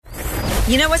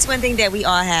You know what's one thing that we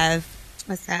all have?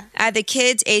 What's that? Either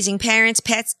kids, aging parents,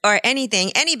 pets, or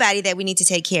anybody that we need to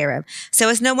take care of. So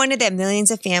it's no wonder that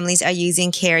millions of families are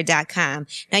using care.com.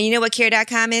 Now, you know what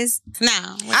care.com is? No.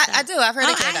 I do. I've heard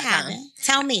of care.com. I haven't.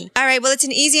 Tell me. All right. Well, it's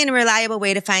an easy and reliable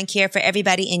way to find care for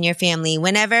everybody in your family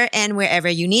whenever and wherever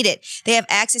you need it. They have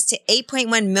access to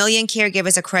 8.1 million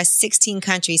caregivers across 16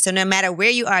 countries. So no matter where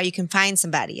you are, you can find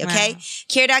somebody. Okay. Wow.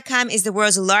 Care.com is the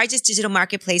world's largest digital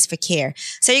marketplace for care.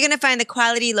 So you're going to find the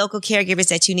quality local caregivers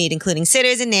that you need, including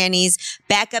sitters and nannies,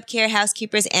 backup care,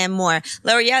 housekeepers, and more.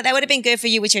 L'Oreal, that would have been good for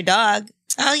you with your dog.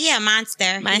 Oh, yeah,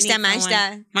 Monster. Masha.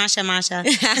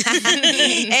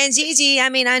 And Gigi, I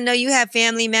mean, I know you have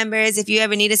family members. If you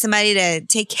ever needed somebody to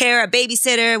take care, a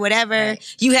babysitter, whatever,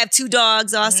 right. You have 2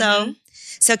 dogs also. Mm-hmm.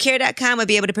 So care.com would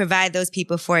be able to provide those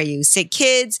people for you. Sick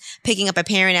kids, picking up a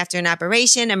parent after an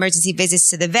operation, emergency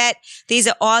visits to the vet. These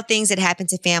are all things that happen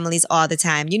to families all the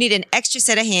time. You need an extra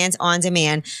set of hands on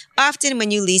demand, often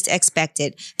when you least expect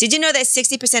it. Did you know that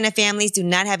 60% of families do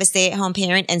not have a stay-at-home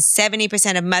parent and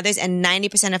 70% of mothers and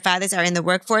 90% of fathers are in the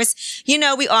workforce? You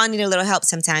know, we all need a little help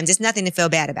sometimes. It's nothing to feel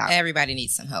bad about. Everybody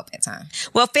needs some help at times.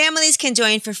 Well, families can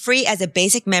join for free as a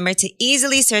basic member to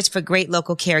easily search for great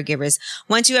local caregivers.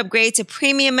 Once you upgrade to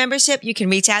premium membership, you can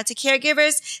reach out to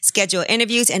caregivers, schedule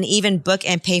interviews, and even book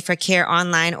and pay for care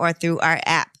online or through our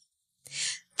app.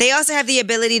 They also have the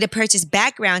ability to purchase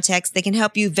background checks that can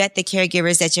help you vet the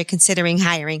caregivers that you're considering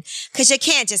hiring, because you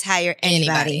can't just hire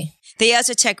anybody. They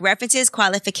also check references,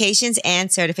 qualifications, and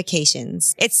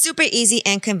certifications. It's super easy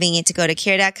and convenient to go to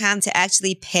care.com to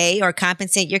actually pay or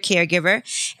compensate your caregiver.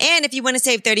 And if you want to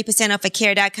save 30% off a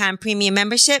care.com premium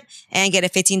membership and get a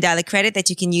 $15 credit that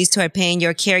you can use toward paying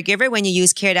your caregiver when you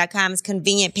use care.com's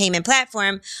convenient payment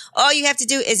platform, all you have to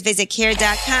do is visit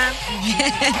care.com.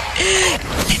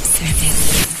 Lip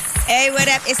service. Hey, what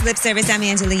up? It's Lip Service. I'm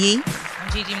Angela Yee.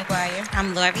 I'm Gigi McGuire.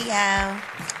 I'm L'Oreal.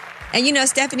 And, you know,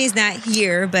 Stephanie's not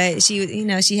here, but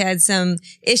she had some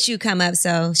issue come up,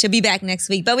 so she'll be back next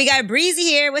week. But we got Bre-Z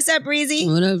here. What's up, Bre-Z?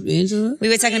 What up, Angela? We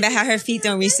were talking about how her feet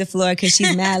don't reach the floor because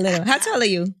she's mad little. How tall are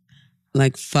you?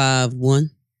 Like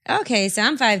 5'1". Okay, so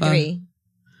I'm 5'3".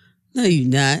 No, you're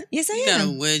not. Yes, I am. You got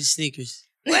on wedge sneakers.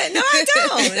 What? No, I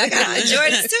don't. I got on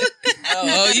Jordans, too.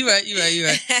 Oh, you're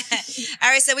right. All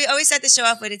right, so we always start the show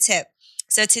off with a tip.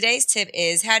 So today's tip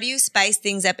is, how do you spice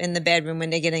things up in the bedroom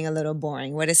when they're getting a little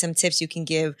boring? What are some tips you can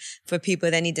give for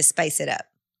people that need to spice it up?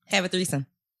 Have a threesome.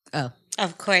 Oh.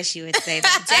 Of course you would say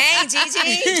that. Dang,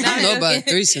 Gigi. I don't know about a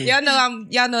threesome. Y'all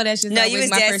know that's just no, you was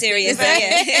dead serious.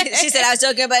 Yeah. She said I was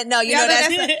joking, but no, you know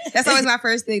that's always my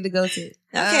first thing to go to.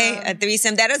 Okay, a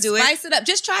threesome, that'll do it. Spice it up.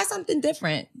 Just try something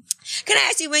different. Can I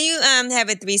ask you, when you have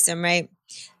a threesome, right?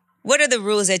 What are the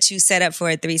rules that you set up for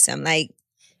a threesome? Like,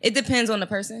 it depends on the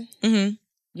person. Mm-hmm.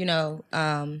 You know,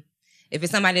 if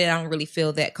it's somebody that I don't really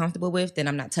feel that comfortable with, then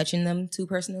I'm not touching them too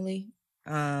personally.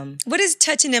 What is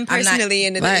touching them personally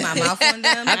in the putting my mouth on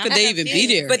them? How could they even be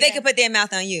there? But they could put their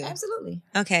mouth on you. Absolutely.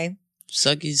 Okay.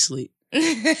 Suck you to sleep.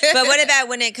 But what about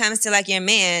when it comes to like your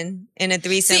man in a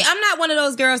threesome? See, I'm not one of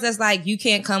those girls that's like, you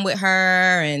can't come with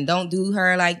her and don't do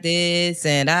her like this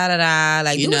and da-da-da.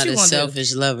 Like, you're do what you not a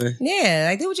selfish lover. Yeah,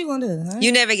 like, do what you gonna do. Huh?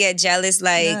 You never get jealous,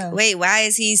 like, No. Wait, why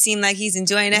is he seem like he's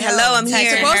enjoying it? No. Hello, I'm here.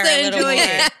 He's supposed to enjoy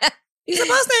it. He's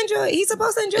supposed to enjoy it. He's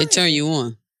supposed to enjoy it. They turn you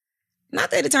on.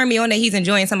 Not that it turned me on that he's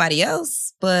enjoying somebody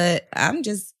else, but I'm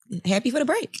just happy for the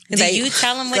break. Do you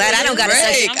tell him what glad I don't got to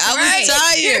break. I was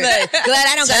tired. Glad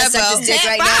I don't got to suck this dick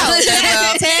right now.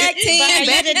 Tag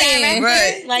team.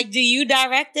 Right. Like, do you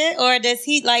direct it or does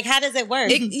he, like, how does it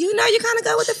work? You kind of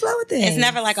go with the flow with it. It's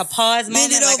never like a pause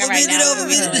moment. Bend it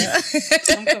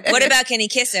over. What about, can he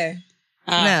kiss her?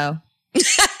 No.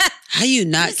 How you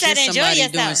not You said kiss enjoy somebody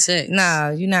yourself. during sex?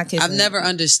 No, you're not kissing. I've never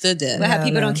understood that. But how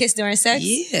people no. don't kiss during sex?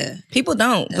 Yeah. People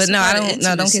don't. That's but no, part I of don't.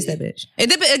 No, don't kiss that intimacy.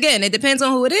 bitch. Again, it depends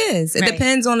on who it is. It Right.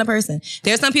 depends on the person.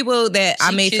 There's some people that I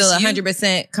She may feel kiss you?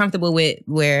 100% comfortable with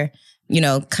where, you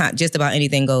know, just about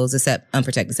anything goes except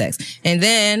unprotected sex. And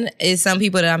then it's some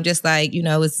people that I'm just like, you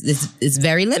know, it's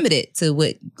very limited to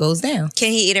what goes down.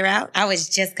 Can he eat her out? I was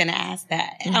just going to ask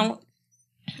that.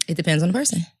 It depends on the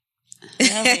person.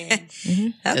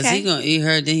 Because he going to eat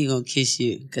her, then he going to kiss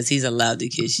you. Because he's allowed to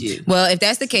kiss you. Well, if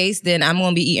that's the case, then I'm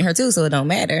going to be eating her too, so it don't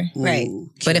matter. Right.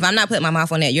 But if I'm not putting my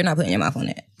mouth on that, you're not putting your mouth on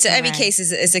that. So every case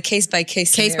is a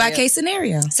case-by-case scenario. Case-by-case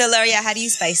scenario. So, L'Oreal, how do you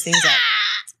spice things up?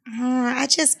 I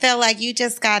just feel like you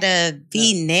just got to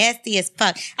be nasty as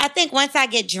fuck. I think once I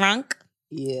get drunk,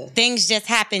 Yeah. things just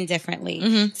happen differently.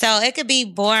 Mm-hmm. So it could be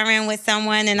boring with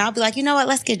someone and I'll be like, you know what,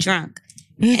 let's get drunk.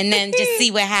 and then just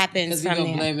see what happens Because we're from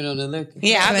going to there. blame it on the liquor.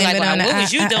 Yeah, I'll be like, well, what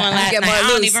was you doing last night? I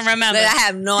don't even remember. I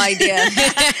have no idea.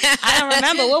 I don't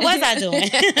remember. What was I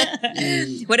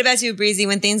doing? What about you, Bre-Z?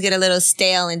 When things get a little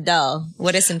stale and dull,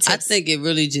 what are some tips? I think it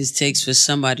really just takes for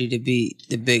somebody to be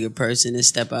the bigger person and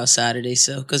step outside of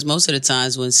themselves. Because most of the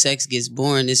times when sex gets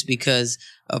boring, it's because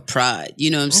of pride.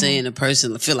 You know what I'm saying? A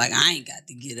person feel like, I ain't got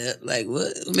to get up. Like,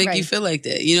 what make you feel like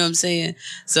that? You know what I'm saying?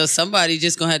 So somebody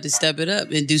just going to have to step it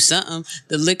up and do something.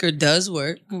 The liquor does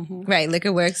work. Right,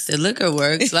 liquor works. The liquor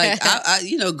works. Like, I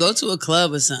go to a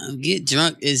club or something. Get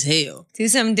drunk as hell. Do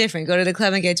something different. Go to the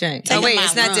club and get drunk. Oh, wait,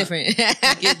 it's not different.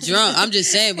 Get drunk. I'm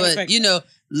just saying, but,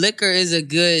 liquor is a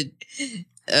good...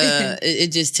 it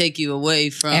just take you away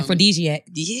from aphrodisiac.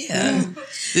 Yeah,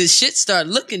 the shit start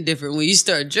looking different when you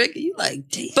start drinking. You like,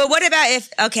 damn. But what about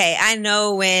I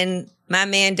know when my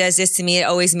man does this to me, it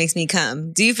always makes me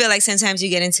come. Do you feel like sometimes you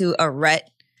get into a rut?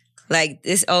 Like,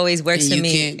 this always works for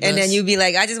me. And then you be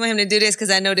like, I just want him to do this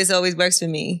because I know this always works for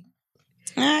me.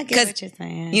 I get what you're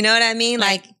saying. You know what I mean?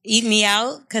 Like eat me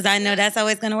out because I know that's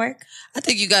always going to work. I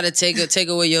think you got to take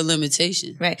away your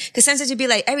limitation. Right. Because sometimes you'd be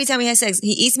like, every time we have sex,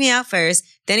 he eats me out first,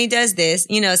 then he does this.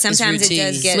 Sometimes it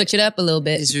does get... Switch it up a little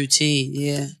bit. It's routine,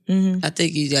 yeah. I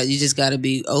think you just got to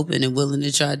be open and willing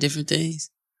to try different things.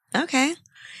 Okay.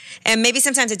 And maybe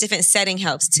sometimes a different setting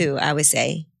helps too, I would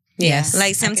say. Yes.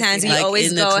 Like sometimes we like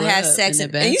always go and have sex.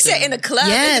 And you said in the club?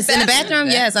 Yes, in the bathroom.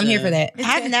 Yes, I'm here for that.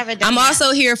 I've never done I'm that.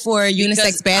 also here for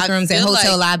unisex bathrooms and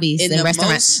hotel lobbies and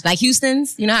restaurants. Like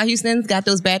Houston's. You know how Houston's got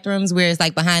those bathrooms where it's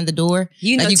like behind the door?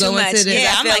 You know like you too go much. Into the,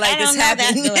 Yeah, I feel like this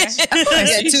happened.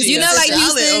 You know, like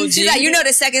Houston's. You know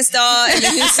the second stall in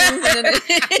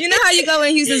Houston's. You know how you go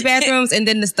in Houston's bathrooms and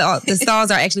then the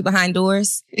stalls are actually behind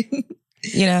doors?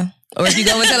 You know? Or if you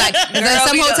go into like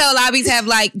some hotel lobbies have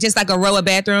like just like a row of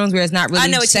bathrooms where it's not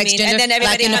really sex gender. And then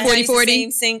everybody like in the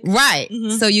 40-40 sink. Right.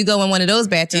 So you go in one of those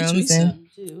bathrooms and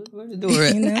where's the door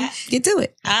at? Get to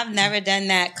it. I've never done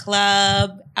that.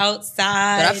 Club,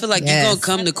 outside. But I feel like you're going to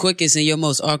come the quickest in your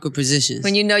most awkward positions.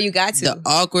 When you know you got to. The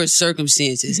awkward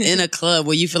circumstances in a club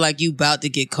where you feel like you about to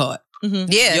get caught.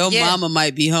 Yeah, your mama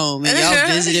might be home and y'all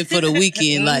visiting for the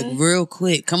weekend, like real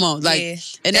quick. Come on, like,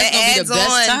 and that's gonna be the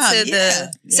best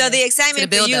time. So the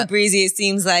excitement for you, Bre-Z, it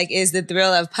seems like, is the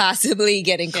thrill of possibly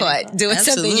getting caught doing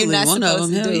something you're not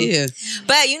supposed to do. Yeah.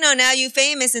 But now you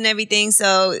famous and everything,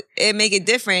 so it make it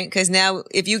different because now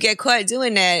if you get caught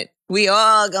doing that, we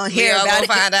all gonna hear about it.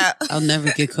 Find out. I'll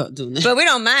never get caught doing that. But we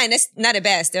don't mind. That's not a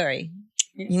bad story.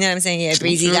 You know what I'm saying? Yeah,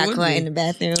 Bre-Z got caught in the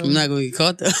bathroom. I'm not gonna get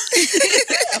caught though.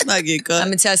 I'm not getting caught. I'm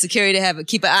gonna tell security to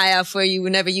keep an eye out for you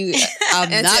whenever you. I'm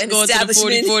not going to the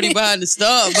 40-40 behind the door.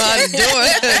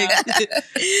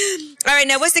 All right,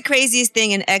 now what's the craziest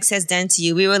thing an ex has done to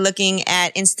you? We were looking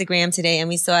at Instagram today and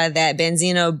we saw that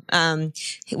Benzino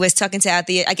was talking to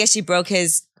Althea. I guess she broke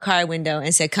his car window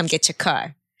and said, "Come get your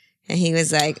car," and he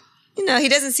was like, he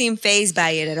doesn't seem fazed by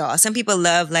it at all. Some people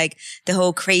love like the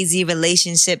whole crazy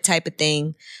relationship type of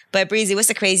thing. But Bre-Z, what's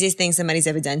the craziest thing somebody's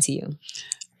ever done to you?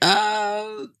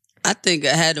 I think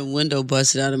I had a window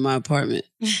busted out of my apartment.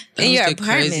 That in your was the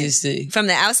apartment? craziest thing. From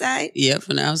the outside? Yeah,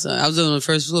 from the outside. I was on the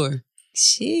first floor.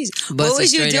 Jeez. What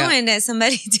was you doing that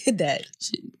somebody did that?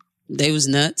 They was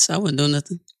nuts. I wasn't doing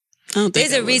nothing. I don't think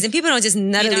There's a reason. People don't just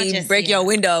nuttily break your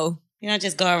window. You don't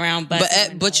just go around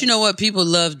but you know what? People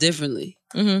love differently.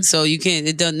 Mm-hmm. So you can't,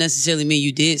 it doesn't necessarily mean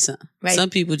you did something. Right. Some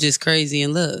people just crazy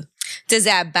in love. Does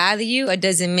that bother you or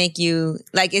does it make you,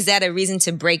 like, is that a reason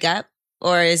to break up?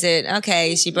 Or is it,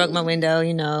 okay, she broke my window,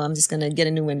 I'm just going to get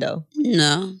a new window?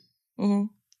 No.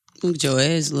 Mm-hmm. Look, your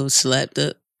ass a little slapped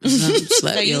up.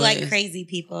 So you like crazy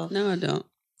people? No, I don't.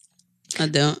 I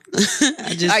don't.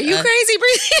 Are you crazy,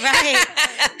 Bre-Z? Right.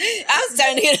 I was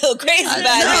starting to get a little crazy about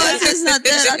it. No, it's just not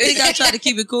that. I think I try to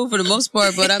keep it cool for the most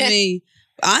part, but I mean,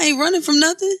 I ain't running from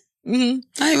nothing.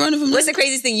 Mm-hmm. I ain't running from nothing. What's the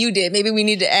craziest thing you did? Maybe we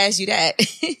need to ask you that.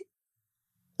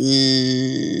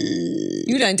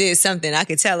 You done did something. I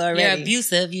could tell already. You're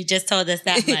abusive. You just told us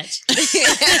that much.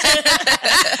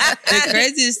 The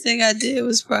craziest thing I did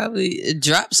was probably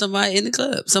drop somebody in the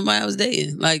club. Somebody I was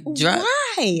dating. Like, drop.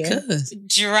 Why?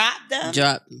 Drop them?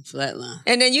 Drop them. Flatline.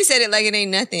 And then you said it like it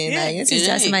ain't nothing. Yeah, like, it's just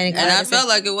drop somebody in the club. And I felt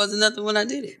like it wasn't nothing when I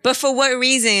did it. But for what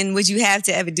reason would you have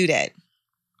to ever do that?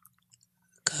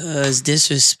 Because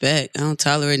disrespect. I don't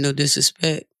tolerate no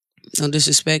disrespect. Don't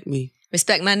disrespect me.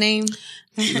 Respect my name?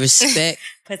 Respect.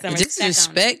 Put some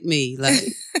disrespect me. Like,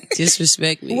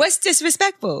 disrespect me. What's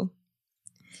disrespectful?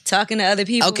 Talking to other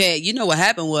people? Okay, you know what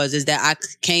happened is that I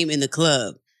came in the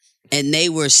club and they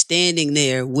were standing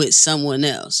there with someone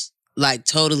else. Like,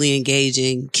 totally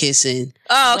engaging, kissing.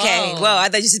 Oh, okay. Whoa. Well, I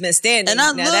thought you just been standing. And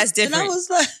I now, that's different. And I was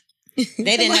like,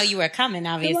 They didn't know you were coming,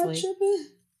 obviously.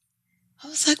 I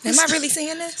was like, Am I really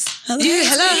singing this? Hello,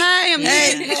 hi,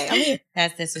 I'm here.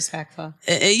 That's disrespectful.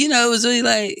 And, it was really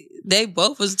like, they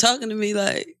both was talking to me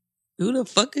like, who the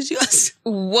fuck is you?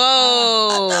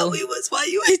 Whoa. I thought we was, why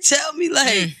you ain't tell me?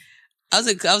 Like, I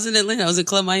was in Atlanta. I was in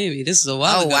Club Miami. This is a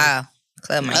while ago. Oh, wow.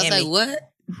 Club Miami. I was like, what?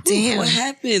 Damn. What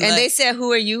happened? And like, they said,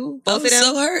 who are you? I Both was of them?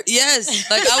 so hurt. Yes.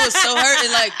 Like, I was so hurt.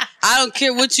 And like, I don't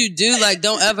care what you do. Like,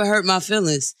 don't ever hurt my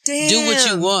feelings. Damn. Do what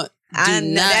you want. I Do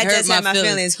know not that hurt does hurt my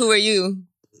feelings. Who are you?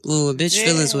 Ooh, a bitch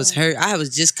feelings was hurt. I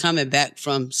was just coming back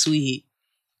from Sweet Heat.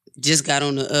 Just got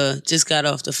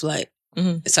off the flight.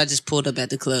 Mm-hmm. So I just pulled up at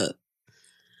the club.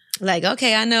 Like,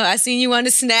 okay, I know. I seen you on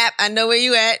the snap. I know where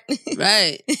you at.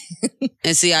 Right.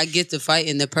 And see, I get to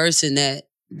fighting the person that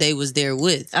they was there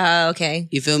with. Oh, okay.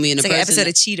 You feel me? And It's like an episode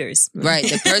of Cheaters. Right.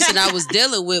 The person I was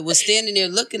dealing with was standing there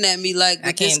looking at me like,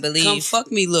 I can't believe. Come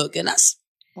fuck me look. And I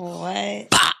What?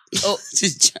 pop. Oh.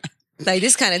 Just Like,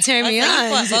 this kind of turned me Oh, so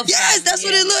you on. fought both yes, sides, that's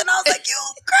what it looked. And I was like, you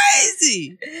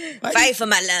crazy. Fight for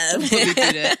my love. Put me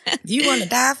through that. Do you want to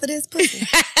die for this pussy?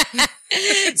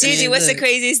 Gigi, what's the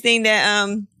craziest thing that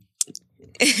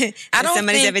I don't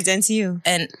somebody's think ever done to you?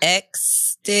 an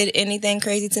ex did anything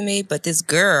crazy to me, but this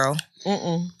girl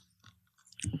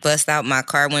bust out my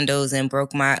car windows and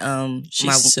broke my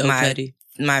She's so petty.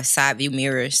 my side view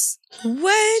mirrors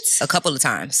What? a couple of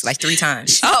times, like 3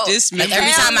 times. Oh, Like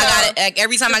every time I got it,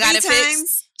 every time I got it 3 fixed,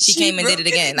 times? she came and did it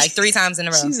again, like 3 times in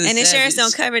a row. She's a And insurance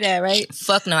savage. don't cover that, right?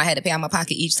 Fuck no, I had to pay out my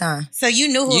pocket each time. So you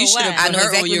knew who You it should have was. I put know her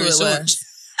exactly on your who it insurance. was.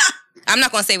 I'm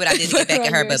not gonna say what I did to get back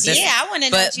at her, but Yeah, I want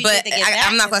to know what you did to get back.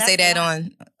 I'm not gonna say that on.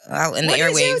 on out in the What did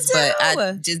you airwaves, but do?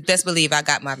 I just best believe I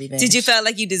got my revenge. Did you feel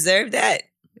like you deserved that?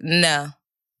 No.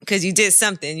 Because you did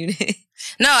something. You did.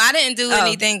 No, I didn't do Oh.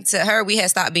 anything to her. We had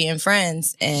stopped being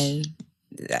friends, and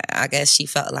I guess she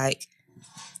felt like,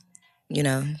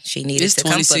 she needed It's to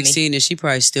come for me. 2016 and she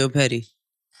probably still petty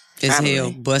as Probably.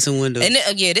 hell, busting windows. And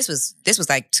this was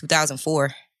like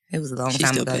 2004. It was a long She's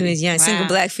time still ago. You was young, single Wow.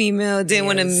 black female. Didn't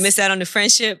want to Yes. miss out on the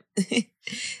friendship. Yeah,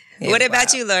 What about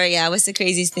wow. you, L'Oreal? What's the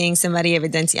craziest thing somebody ever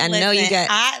done to you? I know you Listen,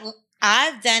 got.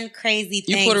 I've done crazy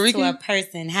You things Puerto to Rican? a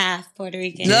person, half Puerto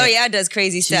Rican. L'Oreal does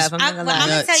crazy stuff. I'm not gonna I'm lie.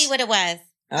 gonna tell you what it was.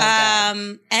 Oh,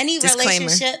 God. Any Disclaimer.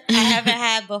 relationship I ever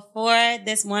had before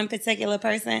this one particular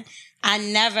person, I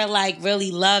never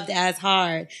really loved as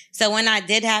hard. So when I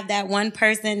did have that one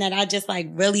person that I just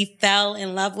really fell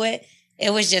in love with, it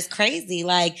was just crazy.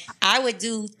 Like I would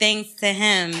do things to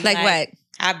him. Like what?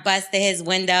 I busted his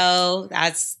window.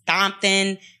 I stomped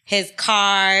in his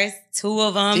cars, 2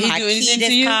 of them. Did he I do anything keyed to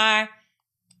his you? car.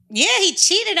 Yeah, he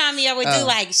cheated on me or would do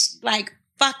Oh.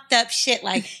 fucked up shit.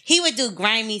 Like he would do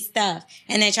grimy stuff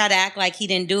and then try to act like he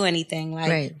didn't do anything. Like,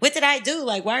 Right. what did I do?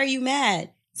 Like, why are you mad?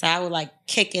 So I would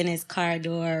kick in his car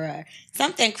door or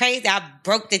something crazy. I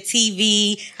broke the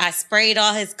TV. I sprayed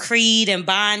all his Creed and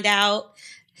Bond out.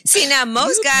 See, now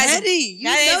most You guys. petty. You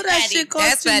That know is that petty. shit costs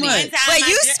That's too petty. much. One time But I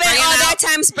you dr- spent all that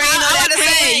time spraying all that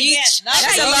paint.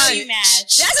 That's a a lot. you mad.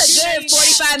 That's a good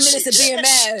 45 minutes of being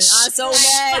mad. I'm so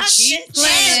mad. Fuck Keep this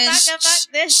playing. man.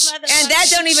 Fuck this motherfucker. And that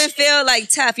don't even feel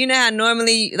tough. You know how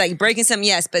normally breaking something,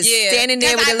 yes, but Yeah. standing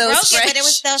there with a I little broke spray. it, but it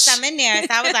was still some in there. So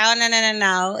I was like, oh,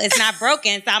 no. It's not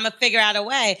broken. So I'm going to figure out a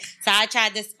way. So I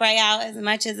tried to spray out as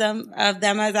much of them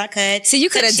as I could. So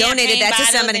you could have Took donated champagne that to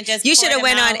bottles somebody. and just You should have poured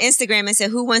went them on out. Instagram and said,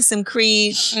 "Who wants some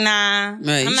Creed?" Nah,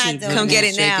 Right, you I'm not should doing Come that. get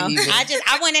it Straight to now. evil.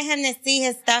 I wanted him to see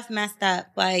his stuff messed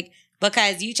up.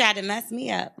 Because you tried to mess me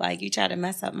up. You tried to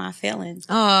mess up my feelings.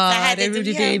 Oh, had the to do-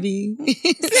 Rudy yeah. baby.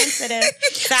 Sensitive.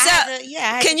 So, I had to, I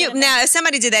had Can to you do that. now? If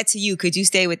somebody did that to you, could you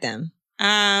stay with them?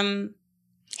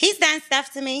 He's done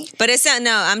stuff to me. But it's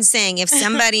no. I'm saying if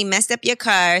somebody messed up your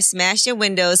car, smashed your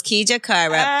windows, keyed your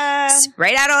car up,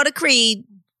 sprayed out all the Creed.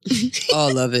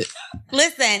 All of it.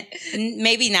 Listen,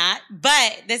 maybe not.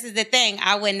 But this is the thing.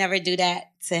 I would never do that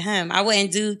to him. I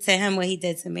wouldn't do to him what he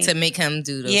did to me. To make him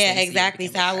do those Yeah, things. exactly.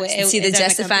 So I would. It, See it the doesn't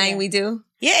justifying compare. we do.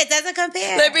 Yeah, it doesn't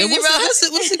compare. Let me- And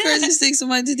what's the craziest thing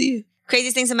somebody did to you?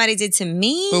 Craziest thing somebody did to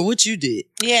me. Or what you did?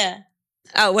 Yeah,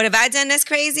 Oh, what have I done that's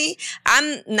crazy?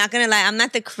 I'm not gonna lie. I'm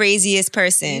not the craziest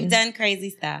person. you've done crazy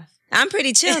stuff. I'm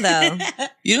pretty chill though.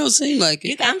 You don't seem like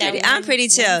You it. got that I'm one- pretty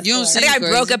chill. one You don't score. I think I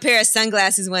crazy. broke a pair of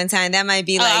sunglasses one time. That might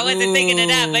be Oh, like. I wasn't thinking of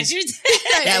that, ooh. but you did.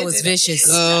 That was vicious.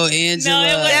 Oh, Angela. No,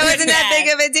 it That wasn't that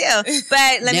big of a deal.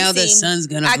 But let now me see. the sun's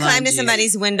gonna I blind climbed in you.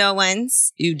 somebody's window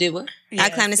once. You did what? I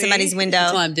climbed in somebody's window,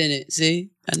 Climbed in it. See?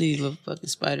 I knew you were fucking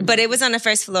Spider-Man. but it was on the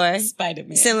first floor.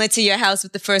 Spider-Man. Similar to your house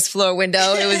with the first floor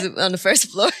window. It was on the first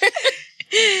floor.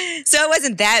 So it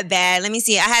wasn't that bad. Let me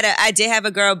see. I did have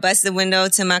a girl bust the window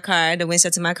to my car, the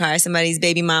windshield to my car, somebody's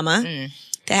baby mama.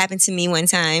 That happened to me one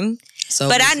time.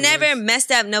 But I never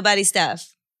messed up nobody's stuff.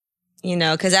 You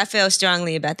know, because I feel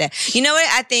strongly about that. You know what?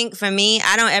 I think for me,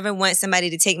 I don't ever want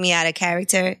somebody to take me out of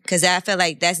character because I feel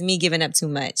like that's me giving up too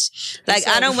much. Like,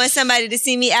 I don't want somebody to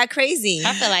see me act crazy.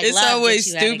 I feel like it's always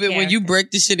stupid when you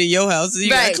break the shit in your house and you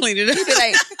gotta clean it up. You be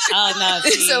like, oh no,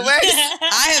 it's the worst.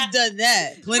 I have done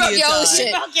that plenty of times.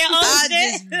 Shit. Broke your own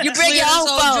shit. You break your own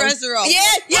phone. Dresser off. Yeah,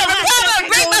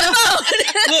 break my phone.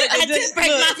 Look, I did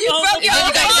break my phone. You broke your own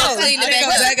phone. Clean it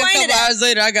back a couple hours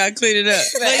later. I gotta clean it up.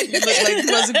 You look like you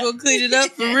wasn't gonna clean it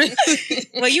up for real.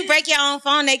 Well, you break your own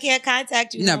phone, they can't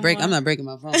contact you. I'm not breaking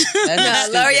my phone.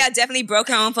 L'Oreal definitely broke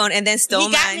her own phone and then stole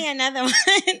mine. He got me another one.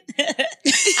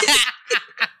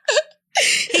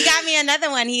 He got me another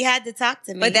one. He had to talk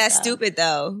to me. But that's stupid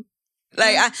though.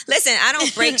 Like, listen, I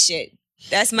don't break shit.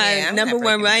 That's my number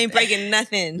one. I ain't breaking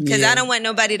nothing because I don't want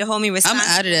nobody to hold me responsible.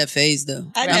 I'm out of that phase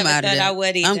though. I never thought I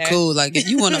would either. I'm cool. Like if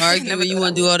you want to argue and you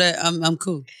want to do all that, I'm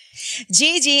cool.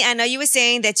 Gigi, I know you were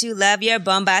saying that you love your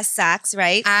Bombas socks,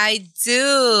 right? I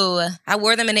do. I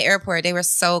wore them in the airport. They were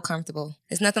so comfortable.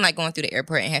 It's nothing like going through the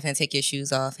airport and having to take your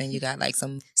shoes off and you got like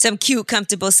some cute,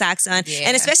 comfortable socks on. Yeah.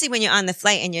 And especially when you're on the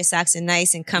flight and your socks are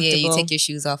nice and comfortable. Yeah, you take your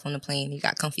shoes off on the plane. You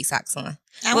got comfy socks on.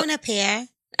 I want a pair.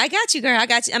 I got you, girl. I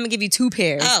got you. I'm going to give you 2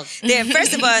 pairs. Oh.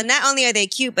 First of all, not only are they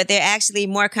cute, but they're actually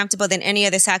more comfortable than any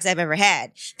other socks I've ever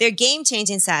had. They're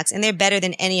game-changing socks, and they're better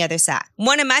than any other sock.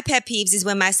 One of my pet peeves is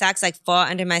when my socks like fall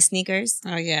under my sneakers.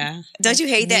 Oh, yeah. Don't you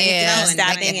hate that? Yeah. You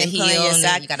stopping and pulling your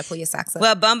sock. You got to pull your socks up.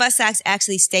 Well, Bombas socks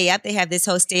actually stay up. They have this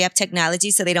whole stay-up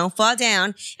technology, so they don't fall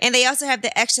down. And they also have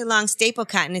the extra long staple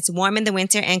cotton. It's warm in the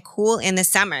winter and cool in the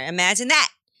summer. Imagine that.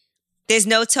 There's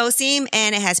no toe seam,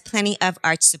 and it has plenty of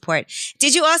arch support.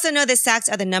 Did you also know that socks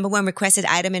are the #1 requested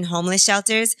item in homeless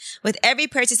shelters? With every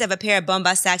purchase of a pair of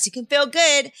Bombas socks, you can feel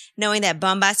good knowing that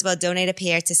Bombas will donate a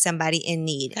pair to somebody in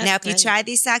need. Now, if you try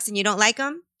these socks and you don't like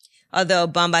them, although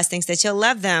Bombas thinks that you'll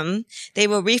love them, they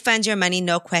will refund your money,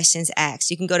 no questions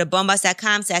asked. You can go to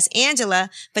bombas.com/Angela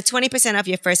for 20% off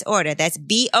your first order. That's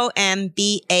BOMBAS.com.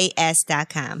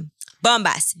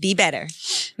 Bombas, be better.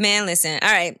 Man, listen.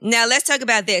 All right. Now let's talk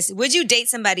about this. Would you date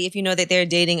somebody if you know that they're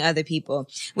dating other people?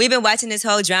 We've been watching this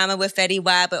whole drama with Fetty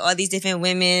Wap, with all these different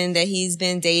women that he's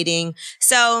been dating.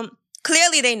 So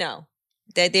clearly they know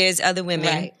that there's other women.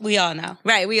 Right. We all know.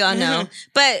 Right. We all know.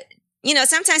 But, you know,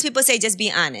 sometimes people say just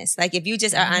be honest. Like if you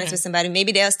just are honest with somebody,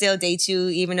 maybe they'll still date you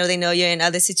even though they know you're in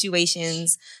other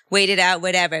situations, wait it out,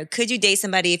 whatever. Could you date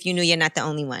somebody if you knew you're not the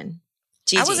only one?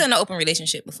 Gigi. I was in an open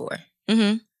relationship before.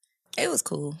 Mm-hmm. It was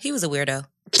cool. He was a weirdo.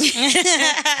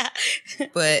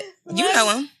 But you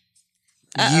know him.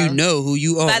 You know who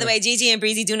you are. By the way, Gigi and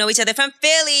Bre-Z do know each other from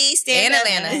Philly. And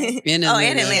Atlanta.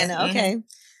 And Atlanta. Okay.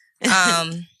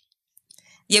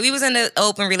 Yeah, we was in an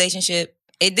open relationship.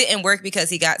 It didn't work because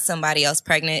he got somebody else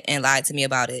pregnant and lied to me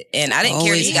about it. And I didn't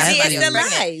care if he got somebody else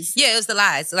pregnant. Lies. Yeah, it was the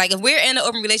lies. Like, if we're in an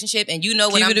open relationship and you know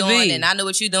what I'm doing and I know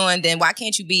what you're doing, then why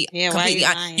can't you be completely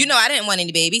honest? You know I didn't want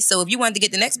any babies. So if you wanted to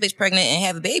get the next bitch pregnant and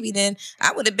have a baby, then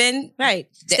I would have been... Right.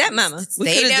 Stepmama.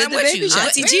 Stay down with you.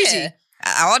 Auntie Gigi.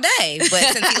 All day. But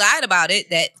since he lied about it,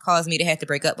 that caused me to have to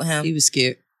break up with him. He was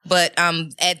scared. But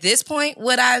at this point,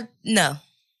 would I... No.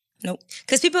 Nope.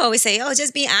 Because people always say, oh,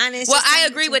 just be honest. Well, I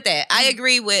agree with that. I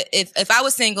agree with if I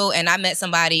was single and I met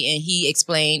somebody and he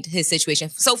explained his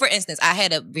situation. So, for instance, I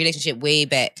had a relationship way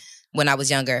back when I was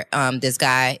younger. This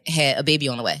guy had a baby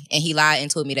on the way and he lied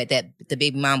and told me that the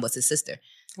baby mom was his sister.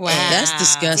 Wow. That's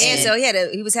disgusting. Yeah, so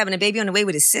he was having a baby on the way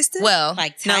with his sister? Well,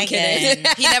 like no, I'm kidding.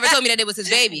 He never told me that it was his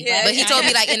baby. But he told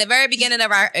me, like, in the very beginning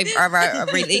of our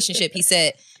relationship, he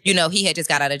said, you know, he had just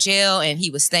got out of jail and he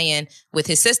was staying with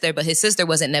his sister, but his sister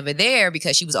wasn't never there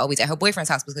because she was always at her boyfriend's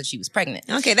house because she was pregnant.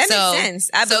 Okay, that makes sense.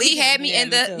 So he had me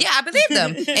in the I believed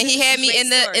him, and he had me in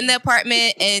the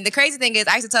apartment. And the crazy thing is,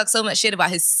 I used to talk so much shit about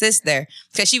his sister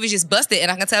because she was just busted, and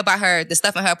I can tell by her the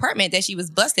stuff in her apartment that she was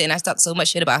busted, and I talked so much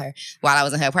shit about her while I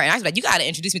was in her apartment. I was like, you got to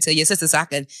introduce me to your sister so I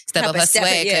can step up her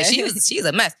swag because she's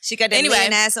a mess. She got that mean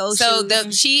asshole. So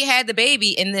she had the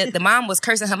baby, and the mom was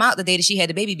cursing him out the day that she had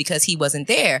the baby because he wasn't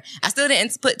there. I still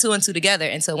didn't put 2 and 2 together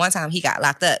until one time he got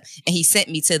locked up and he sent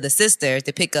me to the sister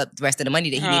to pick up the rest of the money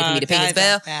that he needed for me to pay his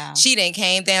bill. She then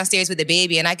came downstairs with the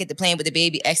baby and I get to playing with the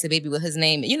baby, ask the baby what his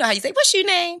name. You know how you say, what's your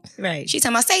name? Right. She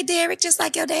told me, say Derek, just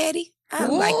like your daddy. I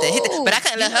like to hit but I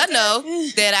couldn't let her know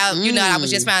that I was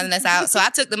just finding this out. So I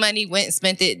took the money, went and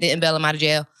spent it, didn't bail him out of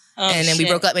jail. and then we shit.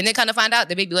 broke up. And then kind of find out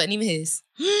the baby wasn't even his.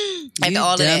 After You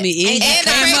all of that. dummy. And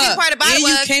the crazy part about it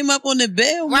was, you came up on the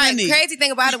bail money. Crazy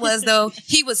thing about it was, though,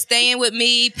 he was staying with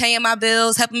me, paying my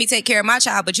bills, helping me take care of my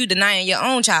child, but you denying your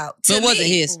own child. So it wasn't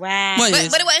his. Wow. But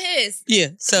it wasn't his. Yeah.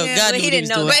 So God knew what he was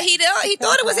doing. But he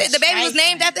thought it was his. The baby was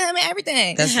named after him and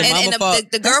everything. That's the mama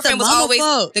fault. The girlfriend That's the mama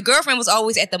fault. The girlfriend was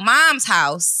always at the mom's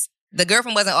house. The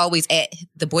girlfriend wasn't always at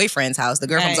the boyfriend's house. The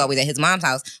girlfriend was always at his mom's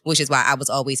house, which is why I was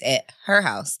always at her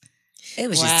house. It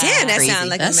was just Damn, that crazy. sounds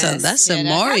like a mess. That's a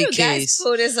Maury How do guys case.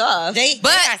 pull this off?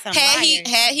 But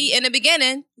had he in the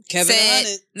beginning Kevin said,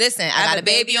 Hunnit. "Listen, I got a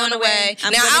baby on the way."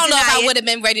 I'm now gonna I don't know if deny I it. would have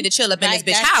been ready to chill up in this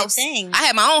bitch that's the house. thing. I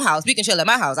had my own house. We can chill at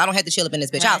my house. I don't have to chill up in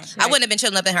this bitch house. I wouldn't have been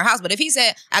chilling up in her house. But if he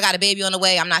said, "I got a baby on the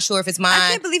way. I'm not sure if it's mine." I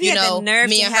can't believe he you had know, the nerve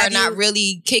me to and her have not you-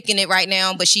 really kicking it right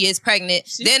now, but she is pregnant.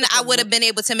 Then I would have been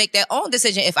able to make that own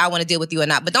decision if I want to deal with you or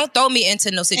not. But don't throw me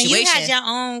into no And situation. you had your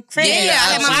own crib. Yeah,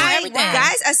 I had my own everything.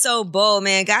 Guys are so bold,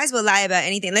 man. Guys will lie about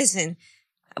anything. Listen,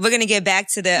 we're going to get back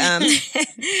to the,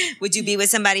 would you be with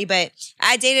somebody? But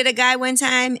I dated a guy one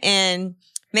time and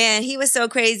man, he was so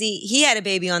crazy. He had a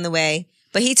baby on the way,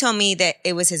 but he told me that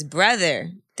it was his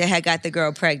brother that had got the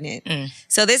girl pregnant.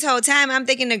 So this whole time I'm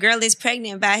thinking the girl is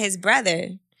pregnant by his brother.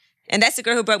 And that's the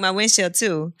girl who broke my windshield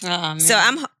too. Oh, man. So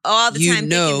I'm all the You time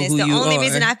know thinking who this. The you only are.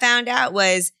 reason I found out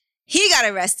was he got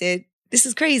arrested. This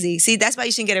is crazy. See, that's why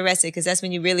you shouldn't get arrested because that's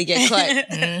when you really get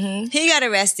caught. He got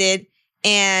arrested.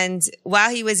 And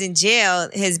while he was in jail,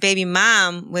 his baby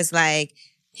mom was like,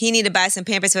 he needed to buy some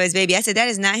Pampers for his baby. I said, that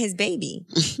is not his baby.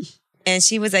 And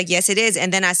she was like, yes, it is.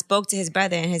 And then I spoke to his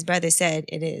brother and his brother said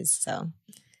it is. So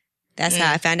that's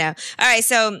how I found out. All right.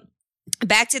 So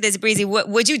back to this, Bre-Z.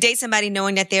 Would you date somebody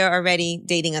knowing that they're already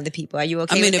dating other people? Are you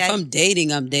okay with that? if I'm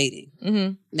dating, I'm dating.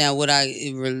 Mm-hmm. Now, would I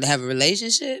have a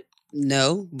relationship?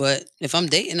 No. But if I'm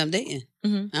dating, I'm dating.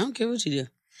 Mm-hmm. I don't care what you do.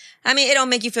 I mean, it don't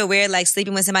make you feel weird, like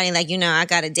sleeping with somebody, like, I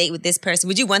got a date with this person.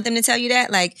 Would you want them to tell you that?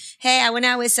 Like, hey, I went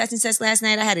out with such and such last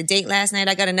night. I had a date last night.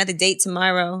 I got another date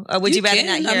tomorrow. Or would you rather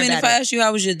not hear I mean, about if I it? asked you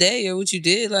how was your day or what you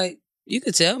did, like, you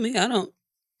could tell me. I don't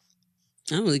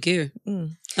really care. I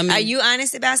mean, Are you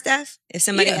honest about stuff? If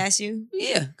somebody Yeah. asks you?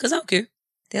 Yeah, because I don't care.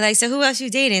 They're like, so who else you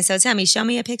dating? So tell me, show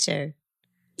me a picture.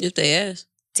 If they ask.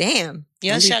 Damn.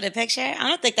 You'll show the picture? I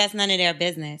don't think that's none of their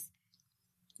business.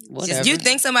 Whatever. Do you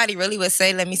think somebody really would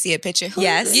say, "Let me see a picture"?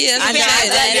 Yes. Yeah, I know.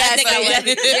 I think I would.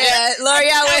 Yeah,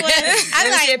 L'Oreal would. I'm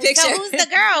Let me see a like, picture. so who's the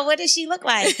girl? What does she look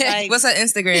like? Like, What's her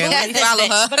Instagram? Follow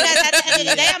her. because at the end of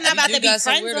the day, I'm not about You to be got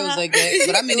some friends with weirdos her. like that.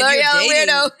 But I mean, if L'Oreal you're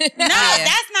dating, weirdo. No,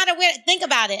 that's not a weird. Think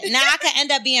about it. Now I could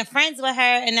end up being friends with her,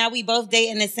 and now we both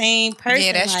dating the same person.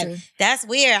 Yeah, that's Like, true. That's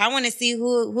weird. I want to see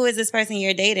who is this person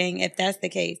you're dating. If that's the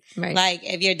case, Right. like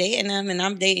if you're dating them and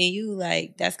I'm dating you,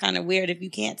 like that's kind of weird. If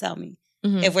you can't tell me,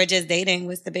 Mhm. if we're just dating,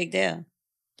 what's the big deal?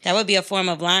 That would be a form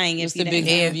of lying. what's If you the big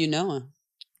didn't deal know. of you knowing?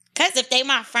 Because if they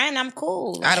my friend, I'm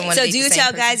cool. I don't want So to do you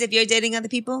tell guys if you're dating other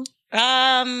people?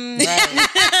 No,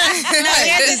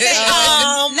 here's the thing.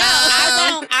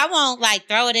 No, I won't like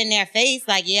throw it in their face.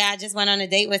 Like, yeah, I just went on a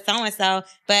date with so and so,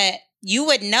 but you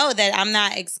would know that I'm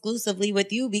not exclusively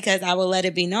with you because I will let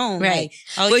it be known. Right. Like,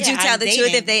 oh, Would yeah, you tell I'm the dating.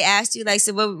 truth if they asked you, like,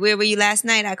 so where were you last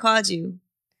night? I called you.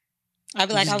 I'd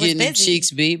be like, Just I was getting them busy.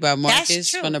 cheeks beat by Marcus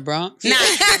true. from the Bronx. Nah,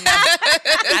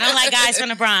 I don't like guys from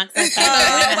the Bronx. Why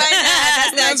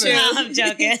not? That's not true. No, I'm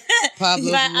joking.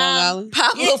 Pablo But, from Long Island.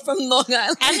 Pablo from Long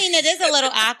Island. I mean, it is a little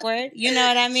awkward. You know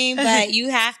what I mean? But you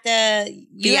have to,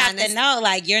 Be honest. to know,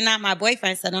 like, you're not my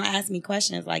boyfriend, so don't ask me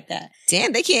questions like that.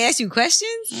 Damn, they can't ask you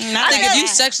questions? Not Like, like if you that.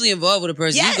 sexually involved with a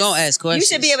person, Yes. you gonna ask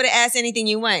questions. You should be able to ask anything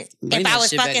you want. Bring If that I was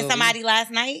shit back fucking over somebody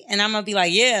last night, and I'm gonna be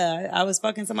like, yeah, I was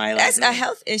fucking somebody last That's night. a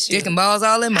health issue. Dick and balls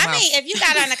all in my I mouth. mean, if you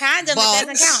got on a condom, it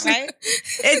doesn't count, right?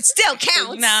 It still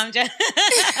counts. No, I'm joking.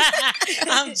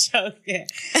 I'm joking.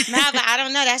 Nah, but I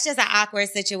don't know. That's just an awkward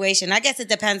situation. I guess it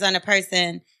depends on the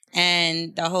person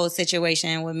and the whole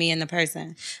situation with me and the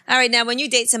person. All right, now when you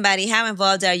date somebody, how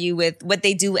involved are you with what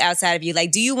they do outside of you?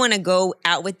 Like, do you want to go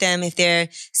out with them if they're,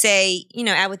 say,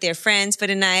 out with their friends for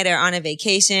the night or on a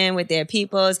vacation with their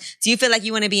peoples? Do you feel like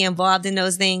you want to be involved in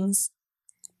those things?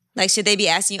 Like, should they be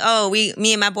asking you, oh, me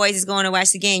and my boys is going to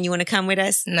watch the game. You want to come with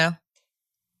us? No.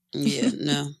 Yeah,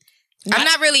 no. I'm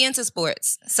not really into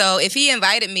sports. So if he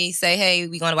invited me, say, hey,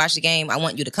 we're going to watch the game, I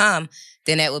want you to come,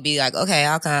 then that would be like, okay,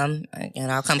 I'll come.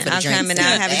 And I'll come for the I'll drinks. come and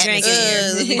I'll have a drink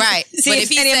in here. Right. See But if if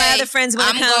he any of my say, other friends want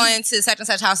I'm to come. going to such and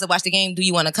such house to watch the game, do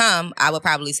you want to come? I would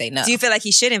probably say no. Do you feel like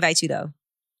he should invite you, though?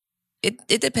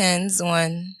 It depends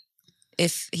on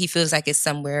if he feels like it's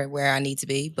somewhere where I need to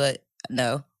be, but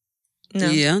no. No.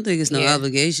 Yeah, I don't think it's no Yeah.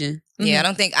 obligation. Yeah,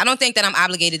 I don't think that I'm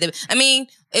obligated to. I mean,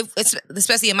 it's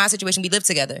especially in my situation, we live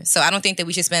together, so I don't think that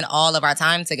we should spend all of our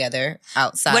time together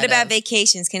outside. What about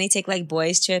vacations? Can he take like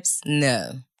boys trips?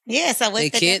 No. Yeah, so what's they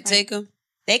the can't difference? take them.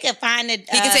 They could find it.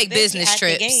 He can take business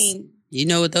trips. You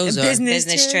know what those are?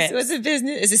 Business trips. What's a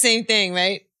business? It's the same thing,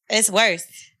 right? It's worse.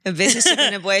 A business trip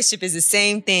and a boys trip is the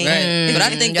same thing. Right. But I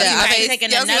think Y'all that might taking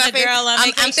another girl on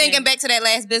vacation. I'm thinking back to that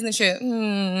last business trip. I'd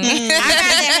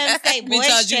rather him say boys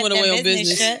times you trip went than away on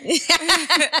business business?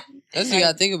 trip. that's what you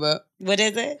gotta think about. What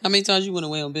is it? How many times you went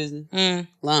away on business?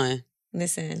 Lying.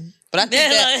 Listen. But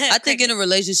I think in a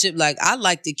relationship, like I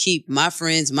like to keep my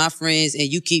friends, and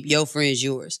you keep your friends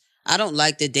yours. I don't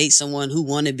like to date someone who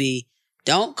want to be.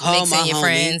 Don't call mixing my your homie.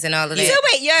 friends and all of that. So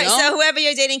wait, so whoever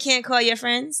you're dating can't call your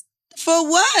friends? For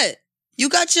what? You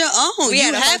got your own. We you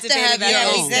had a whole have to debate have about your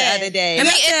that own. the other day. I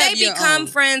mean, have to if have they your become own.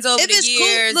 friends over If the it's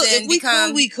years, cool, look, and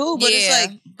if we cool. But it's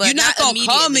like but you're not gonna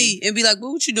call me immediately. and be like,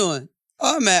 "What you doing?"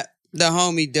 Oh, I'm at the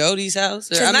homie Doty's house.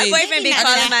 Or, Because my boyfriend be not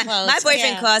calling that my close,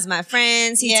 boyfriend yeah. calls my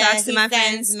friends. He talks to my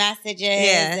friends. Sends messages.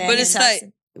 Yeah, but it's talks like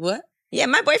to- what? Yeah,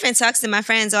 my boyfriend talks to my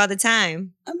friends all the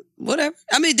time. Whatever.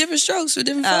 I mean, different strokes for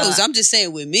different folks. I'm just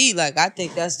saying with me, like I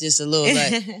think that's just a little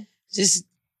like just.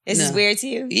 This is weird to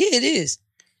you? Yeah, it is.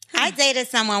 I dated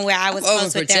someone where I was I'm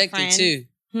close with their overprotected friends.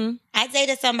 too. I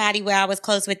dated somebody where I was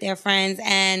close with their friends,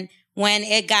 and when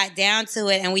it got down to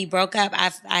it and we broke up,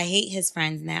 I hate his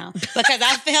friends now because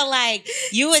I feel like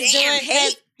you was doing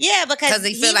hate? Yeah, because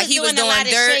he feel like he was a doing lot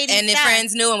of dirt shady and his stuff.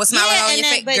 friends knew and was smiling on your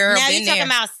face. But Girl, now been you there. talking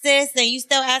about sis and you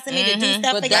still asking me to do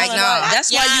stuff But for that's, y'all. no.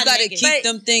 that's why you got to niggas. keep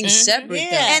them things separate. Yeah.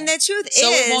 Though. And the truth So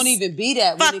is, it won't even be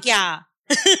that. when Fuck y'all.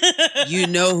 You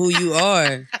know who you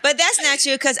are. but that's not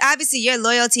true because obviously your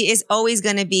loyalty is always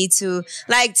going to be to,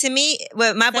 like, to me,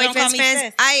 with my So don't call boyfriend's me friends,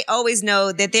 sis. I always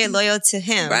know that they're loyal to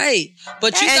him. Right.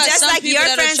 But you And got just some like people your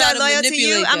that friends try are to loyal to you,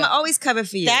 manipulate I'm that. always cover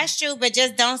for you. That's true, but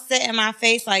just don't sit in my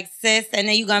face like sis, and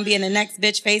then you gonna be in the next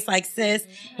bitch face like sis.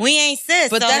 We ain't sis.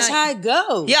 But so that's like, how it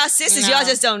goes. Y'all sisters, No. y'all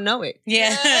just don't know it.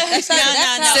 Yeah. That's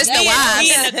how Sister that wives.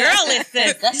 Me and the girl is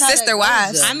sis. That's how Sister that goes,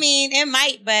 wives. though. I mean, it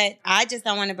might, but I just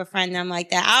don't want to befriend them like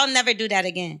that. I'll never do that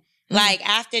again. Like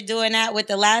after doing that with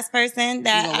the last person You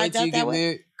that gonna I wait till dealt you that get with,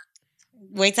 married?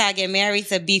 wait till I get married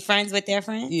to be friends with their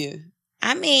friends. Yeah.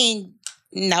 I mean,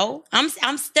 no, I'm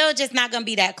still just not gonna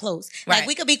be that close. Right. Like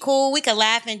we could be cool, we could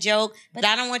laugh and joke, but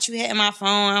I don't want you hitting my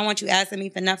phone. I don't want you asking me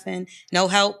for nothing. No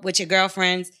help with your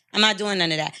girlfriends. I'm not doing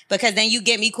none of that because then you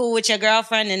get me cool with your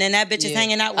girlfriend and then that bitch is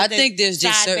hanging out with I the think there's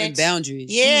just side certain bitch. boundaries.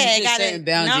 Yeah, There's it just gotta- certain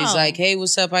boundaries. no. Like, hey,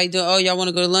 what's up? How you doing? Oh, y'all want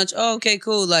to go to lunch? Oh, okay,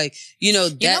 cool. Like, You know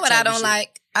what I don't like?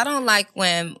 like? I don't like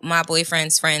when my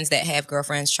boyfriend's friends that have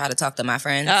girlfriends try to talk to my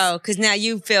friends. Oh, because now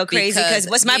you feel crazy because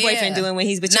what's my boyfriend doing when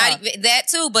he's with y'all? Not even that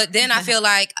too, but then I feel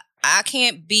like I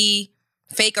can't be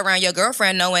fake around your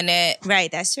girlfriend knowing that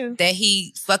Right, that's true. that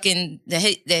he fucking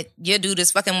that your dude is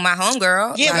fucking with my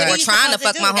homegirl. Yeah, like, what are or you trying to supposed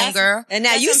fuck to my do? That's- homegirl. And now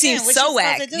That's you what I'm seem saying. What so you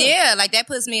supposed whack. to do? Yeah, like that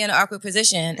puts me in an awkward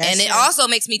position. That's and it true. also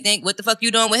makes me think, what the fuck you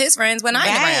doing with his friends when I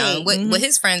ain't Right. around? With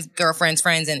his friends, girlfriends,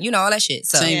 friends, and you know, all that shit.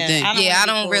 So Same thing. I don't yeah, wanna I be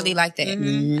don't cool. really like that.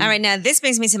 Mhm. All right, now this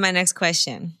brings me to my next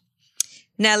question.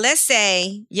 Now, let's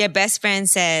say your best friend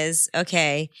says,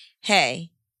 okay, hey,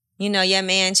 you know, your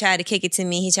man tried to kick it to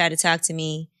me. He tried to talk to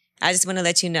me. I just want to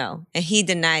let you know. And he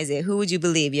denies it. Who would you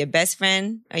believe, your best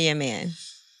friend or your man?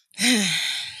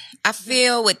 I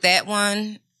feel with that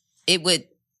one, it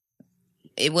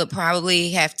would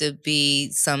probably have to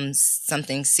be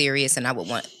something serious, and I would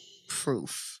want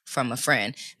proof from a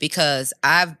friend because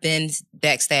I've been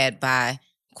backstabbed by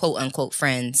quote unquote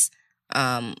friends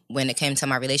when it came to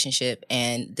my relationship,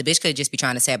 and the bitch could just be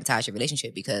trying to sabotage your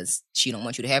relationship because she don't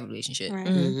want you to have a relationship Right.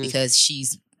 Mhm. because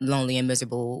she's lonely and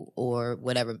miserable or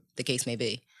whatever the case may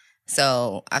be.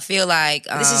 So I feel like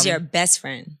This is your best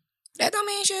friend. that don't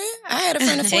mean shit. I had a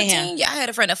friend of 14. Yeah, I had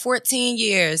a friend of 14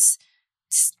 years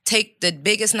take the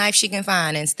biggest knife she can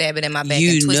find and stab it in my back and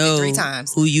You twist it know 3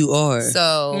 times. who you are.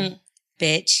 So,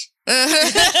 Bitch.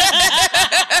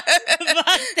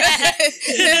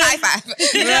 high five.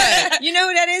 Right. You know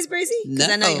who that is, Bre-Z? 'Cause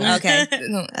I know you. No. Okay.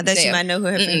 I thought you might know who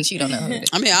her friend Mm-mm, she don't know who it is.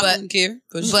 I mean, I But- don't care.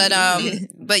 But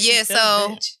But yeah,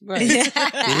 so right.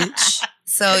 Bitch.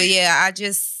 so yeah,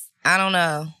 I don't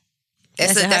know.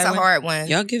 That's That's a hard one.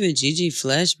 Y'all giving Gigi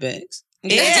flashbacks.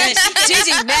 Yeah.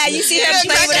 Gigi mad. You see her Yeah,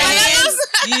 play with her hands?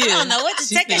 Yeah. I don't know what to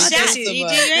take a She shot, thinks Gigi.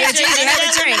 about- Yeah, Gigi, have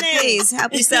a drink, lemonade. please.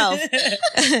 Help yourself.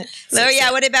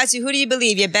 L'Oreal, what about you? Who do you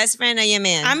believe, your best friend or your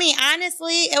man? I mean,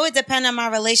 honestly, it would depend on my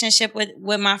relationship with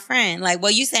my friend. Like,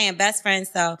 well, you saying best friend,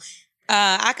 so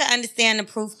I could understand the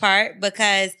proof part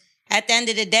because at the end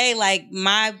of the day, like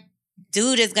my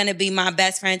dude is going to be my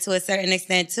best friend to a certain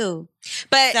extent too.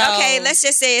 But So- okay, let's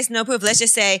just say it's no proof. Let's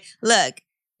just say, look,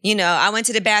 you know, I went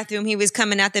to the bathroom. He was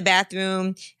coming out the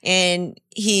bathroom and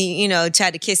he, you know,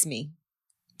 tried to kiss me.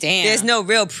 Damn. There's no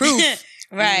real proof.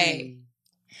 Right.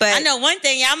 But I know one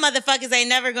thing, y'all motherfuckers ain't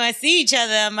never gonna see each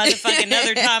other a motherfucking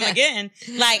another time again.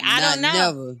 Like, I don't know.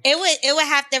 Never. It would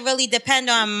have to really depend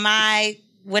on my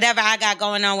whatever I got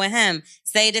going on with him.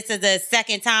 Say this is the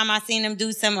second time I seen him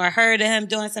do some or heard of him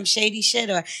doing some shady shit,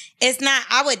 or it's not.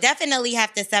 I would definitely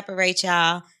have to separate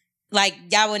y'all. Like,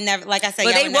 y'all would never, like I said,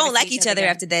 well, y'all they would never won't see like each other again.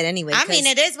 after that anyway. I mean,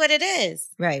 'cause- it is what it is.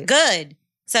 right. Good.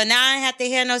 So now I have to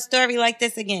hear no story like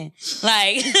this again.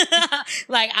 Like,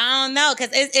 like I don't know, because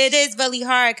it is really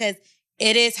hard, because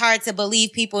it is hard to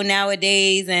believe people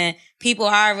nowadays, and people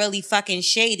are really fucking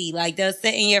shady. Like, they'll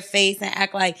sit in your face and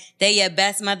act like they're your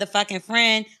best motherfucking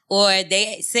friend, or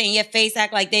they sit in your face,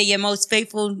 act like they're your most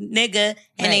faithful nigga,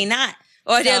 and they Right. not.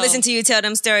 Or they'll So- listen to you tell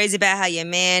them stories about how your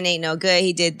man ain't no good.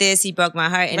 He did this. He broke my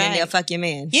heart. And then Right. they'll fuck your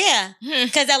man. Yeah,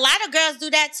 because a lot of girls do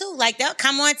that too. Like, they'll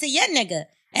come on to your nigga,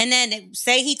 and then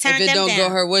say he turned If it them don't down. go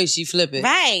her way, she flip it.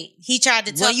 Right. He tried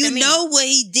to talk Well, to you me. know what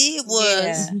he did was.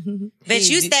 Yeah. Bitch,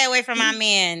 you stay away from my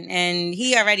man, and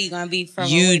he already gonna be from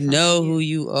away You from know you. who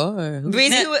you are.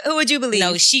 Bre-Z, who would you believe?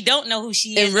 No, she don't know who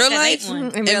she is. In real because life, ain't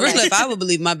one. In in real real life. life, I would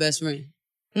believe my best friend.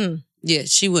 Mm. Yeah,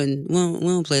 she wouldn't. We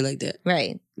don't play like that.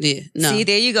 Right. Yeah, no. See,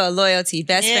 there you go. Loyalty,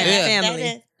 best friend, Yeah. family.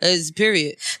 that is- It's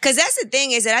period. Because that's the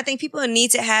thing is that I think people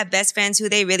need to have best friends who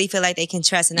they really feel like they can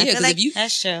trust. And I Yeah, feel because like, if you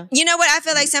That's true. you know what? I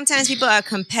feel like sometimes people are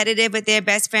competitive with their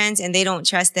best friends and they don't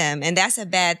trust them. And that's a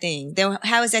bad thing. Then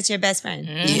how is that your best friend?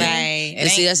 Right. and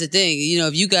see, that's the thing. You know,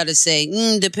 if you got to say,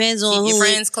 depends on Keep who your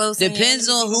friends close. and depends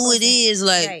your on enemies who it closer. is.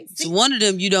 Like, Right. so one of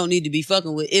them you don't need to be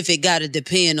fucking with if it got to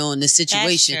depend on the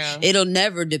situation. true. It'll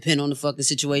never depend on the fucking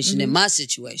situation in my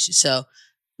situation. So,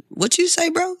 what you say,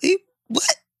 bro?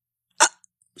 What?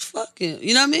 Fucking,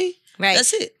 you know what I mean? Right.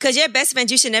 That's it. Because your best friend,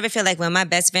 you should never feel like, well, my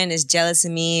best friend is jealous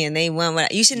of me and they want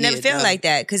what you should never Yeah, feel no. like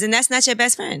that. Because then that's not your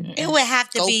best friend. It would have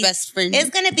to Go be. best friend. It's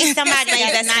gonna be somebody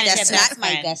that's not your best not my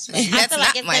friend. best friend. I That's feel like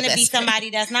not it's my gonna be best friend. somebody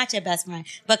that's not your best friend,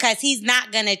 because he's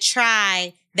not gonna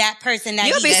try that person that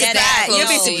You'll he be dead surprised. ass You'll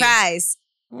be knows. surprised.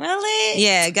 Really?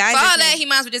 Yeah, guys. For all are- that, he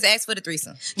might as well just ask for the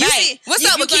threesome. You Right. see, What's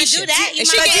If up you with gonna Keisha? do that, you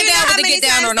Is she might- getting you know down how with the many get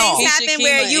down or times no? things Keisha, happen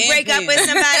where Kima, you and break up Pam. with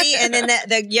somebody and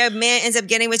then your man ends up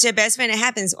getting with your best friend? It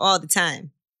happens all the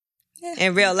time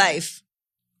in real life.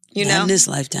 You Not know? in this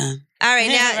lifetime. All right,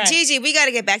 Yeah, now, right. Gigi, we got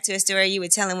to get back to a story you were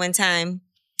telling one time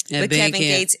At with band Kevin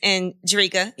camp. Gates and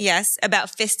Jerika. Yes, about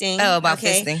fisting. Oh, about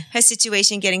fisting. Her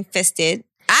situation getting fisted.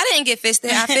 I didn't get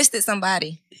fisted. I fisted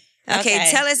somebody. Okay,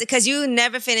 Okay. tell us, because you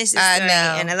never finished the I story. know.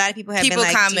 And a lot of people have People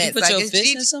been like, comment. Put Like, your it's fist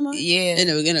Gigi- in somebody? Yeah.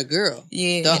 In a girl.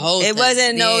 Yeah. The whole it thing.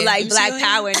 wasn't no Yeah. like Let me see black your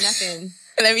power, nothing.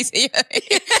 Let me see.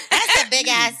 That's a big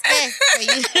ass fist for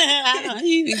you. How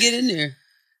you even get in there?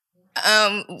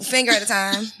 Finger at a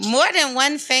time. More than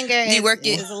one finger is, work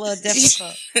it? is a little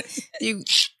difficult. You.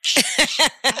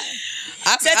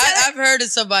 I've heard of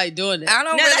somebody doing that. I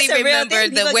don't No, really that's a real remember thing.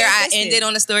 People where get I fisted. ended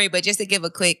on the story, but just to give a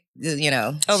quick,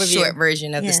 Overview. short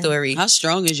version of Yeah. the story. How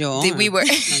strong is your arm? We were,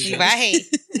 Right.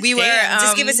 we were, Damn,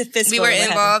 just give us a fistful we were of what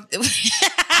involved.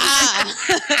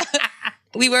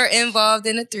 We were involved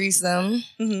in a threesome.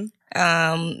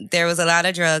 Mhm. There was a lot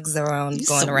of drugs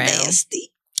going around,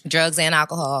 Nasty. drugs and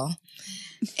alcohol,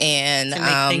 and To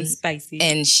make things spicy.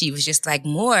 and she was just like,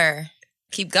 more,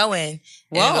 keep going.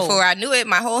 And Whoa. before I knew it,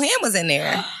 my whole hand was in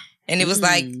there, and it was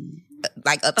like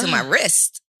up to my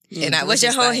wrist. And I Was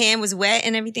your just whole like, hand was wet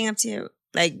and everything up to you?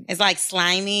 Like, It's like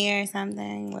slimy or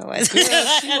something. What was Girl,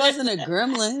 it? she wasn't a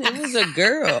gremlin. It was a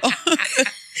girl.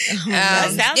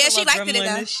 That sounds yeah, a she little liked it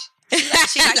enough. gremlin-ish.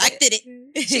 She liked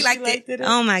it. She liked it.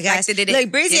 oh my gosh. Liked it. Look,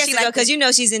 Bre-Z Yeah, has she to go liked because it. you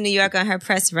know she's in New York on her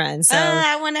press run. So,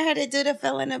 I wanted her to do the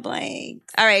fill in the blank.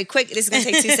 all right, quick. This is going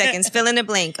to take 2 seconds. Fill in the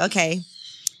blank. Okay.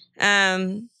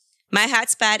 My hot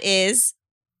spot is,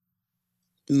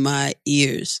 My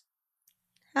ears.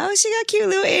 oh, she got cute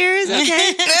little ears.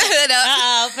 Okay.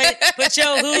 Uh-oh, put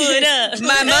your hood up.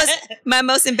 my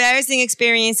most embarrassing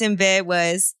experience in bed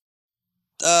was,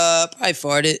 Probably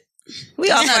farted. we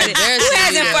all Not farted. embarrassing Who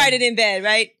hasn't either. farted in bed,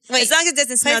 right? Wait, as long as it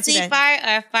doesn't smell too Pussy bad. fart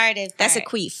or farted That's a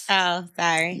fart? queef. Oh,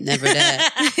 sorry. Never that.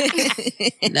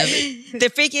 Never. The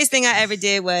freakiest thing I ever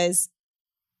did was,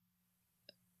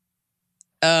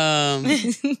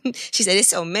 she said, "There's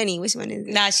so many. Which one is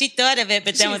it?" Nah, she thought of it,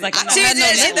 but then was like, I don't She have no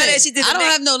did- she thought limit. that she did the I don't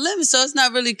next- have no limit, so it's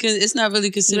not really. It's not really You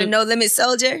a considered. no limit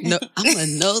soldier. No, I'm a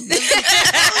no limit.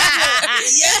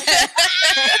 Yeah.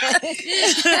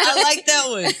 I like that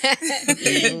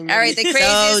one. All right, the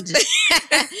craziest, Soldier.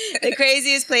 the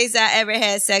craziest place I ever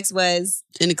had sex was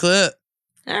In the club.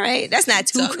 All right. That's not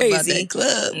too Talk crazy. about that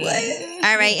club.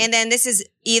 All right. And then this is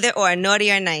either or,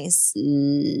 naughty or nice.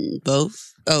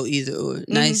 Both. Oh, either or.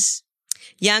 Nice.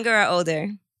 Younger or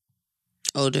older.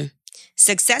 Older.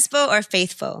 Successful or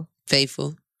faithful.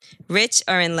 Faithful. Rich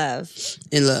or in love.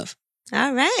 In love.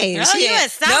 All right. Oh, you a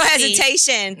softie. No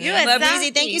hesitation. You a Well, softie.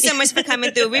 Bre-Z, thank you so much for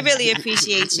coming through. We really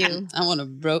appreciate you. I want to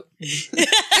broke. You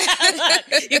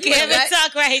can't even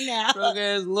talk right now. Broke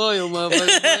ass loyal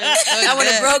motherfucker. I want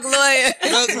a broke lawyer.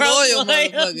 Broke loyal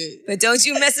motherfucker. But don't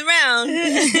you mess around.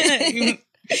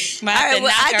 All right,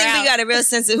 well, I think we got a real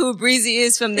sense of who Bre-Z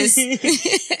is from this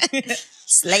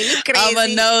slightly crazy. I'm a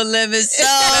no limit soldier.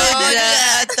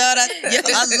 I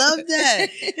love that.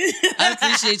 I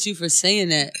appreciate you for saying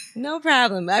that. No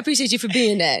problem. I appreciate you for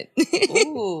being that.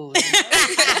 Ooh,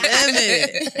 no limit.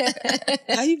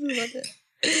 How you feel about that?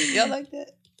 Y'all like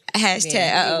that?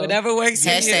 Hashtag, uh-oh. Whatever works for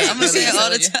you. Hashtag I'm gonna say it all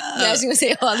the time. Yeah, I was going to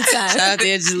say it all the time. Shout out to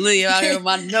Angelia out here with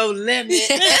my no limit. You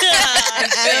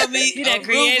feel me? You done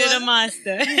created a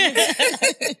monster.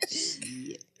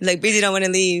 Look, Bre-Z don't want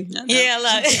to leave. Yeah,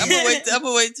 look. I'm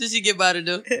gonna wait till she get by the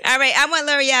door. All right, I want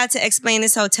L'Oreal to explain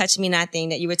this whole touch me not thing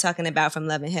that you were talking about from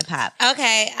Love and Hip Hop.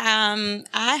 Okay,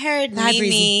 I heard Hi,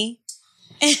 Mimi.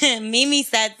 Mimi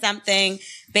said something.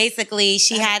 Basically,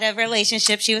 she had a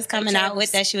relationship she was coming out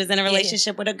with, that she was in a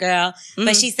relationship with a girl,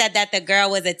 but she said that the girl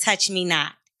was a touch me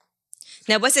not.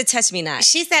 Now, what's a touch me not?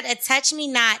 She said a touch me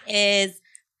not is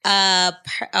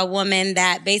a woman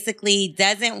that basically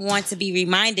doesn't want to be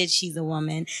reminded she's a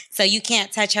woman. So you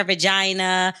can't touch her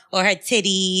vagina or her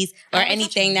titties or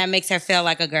anything that makes her feel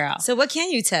like a girl. So what can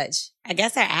you touch? I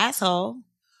guess her asshole.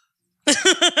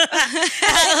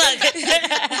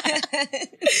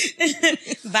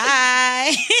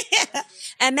 Bye.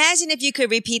 Imagine if you could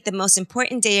repeat the most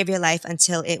important day of your life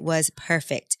until it was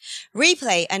perfect.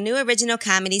 Replay, a new original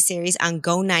comedy series on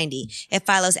Go 90. It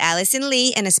follows Allison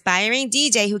Lee, an aspiring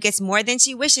DJ who gets more than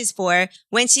she wishes for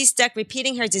when she's stuck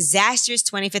repeating her disastrous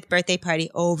 25th birthday party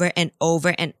over and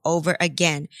over and over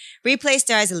again. Replay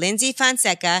stars Lindsay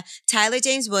Fonseca, Tyler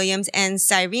James Williams, and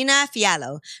Cyrena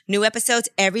Fiallo. New episodes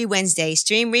every Wednesday.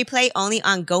 Stream Replay only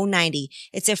on Go 90.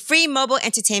 It's a free mobile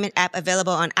entertainment app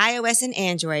available on iOS and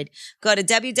Android. Go to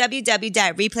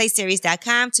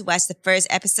www.replayseries.com to watch the first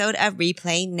episode of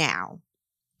Replay now.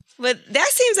 But that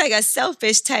seems like a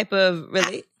selfish type of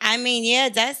I mean, yeah,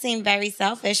 it does seem very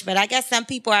selfish, but I guess some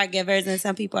people are givers and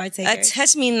some people are takers. A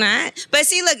touch me not. But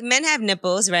see, look, men have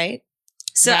nipples, right?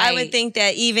 So I would think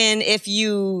that even if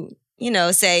you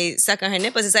say suck on her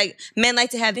nipples, it's like men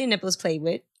like to have their nipples played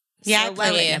with. Yeah, So I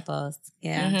play with nipples.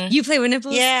 Yeah. Mm-hmm. You play with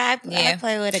nipples? Yeah, I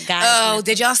play with a guy. Oh,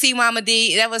 did y'all see Mama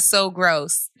D? That was so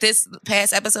gross. This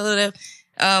past episode of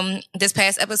Love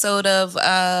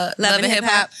and Hip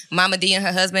Hop, Mama D and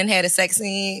her husband had a sex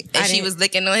scene, and she was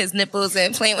licking on his nipples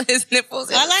and playing with his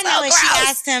nipples. All I know is she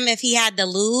asked him if he had the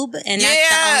lube, and that's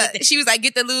the only thing. She was like,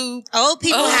 "Get the lube." Old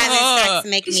people having sex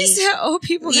make me. She said old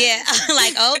people. Yeah,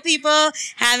 like old people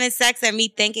having sex and me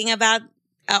thinking about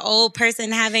an old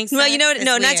person having sex. Well, not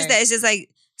weird. just that. It's just like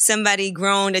somebody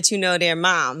grown that their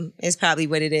mom is probably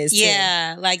what it is.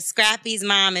 Yeah, too. Like Scrappy's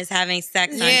mom is having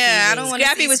sex on TV. I don't want to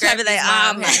Scrappy see was probably like, Scrappy's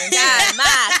oh mom my God, Ma,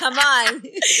 come on.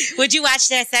 Would you watch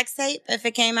their sex tape if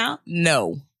it came out?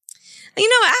 No. You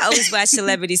know what? I always watch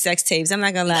celebrity sex tapes. I'm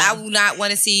not going to lie. I will not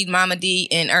want to see Mama D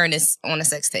and Ernest on a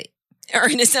sex tape.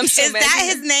 Ernest, I'm so Is mad. that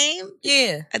his name?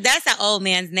 Yeah. That's an old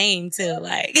man's name too.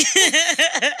 Like,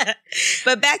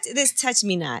 But back to this touch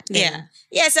me not thing.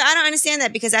 Yeah, so I don't understand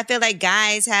that because I feel like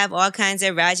guys have all kinds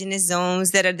of erogenous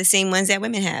zones that are the same ones that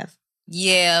women have.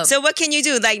 Yeah. So what can you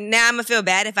do? Like, now I'm going to feel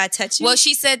bad if I touch you? Well,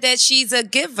 she said that she's a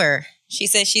giver. She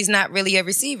said she's not really a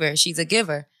receiver. She's a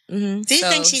giver. Mm-hmm. Do you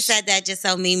think she said that just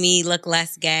so Mimi look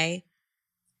less gay?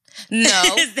 No.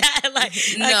 Is that like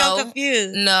I'm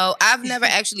confused. No, I've never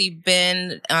actually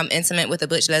been intimate with a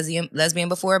butch lesbian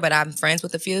before, but I'm friends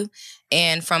with a few.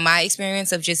 And from my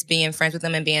experience of just being friends with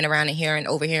them and being around and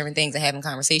overhearing things and having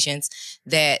conversations,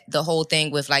 that the whole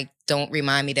thing with like, don't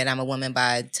remind me that I'm a woman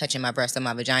by touching my breast or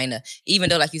my vagina, even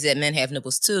though like you said, men have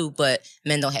nipples too, but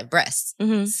men don't have breasts.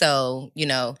 Mm-hmm. So,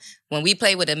 when we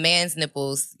play with a man's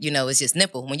nipples, it's just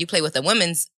nipple. When you play with a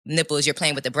woman's nipples, you're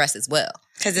playing with the breast as well.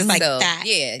 Because it's like that.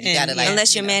 Yeah, you gotta like.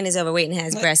 Unless your man is overweight and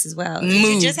has breasts as well. Moves.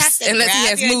 You just have to Unless he grab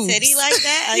has your moves. titty like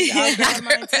that. I'll grab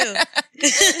mine too.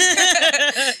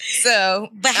 So,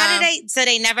 but how do they? So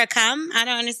they never come? I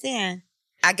don't understand.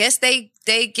 I guess they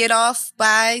get off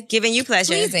by giving you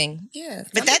pleasure. Pleasing. Yeah.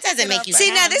 But that doesn't make you see.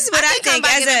 Now this is what I think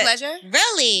as a pleasure.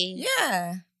 Really.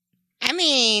 Yeah. I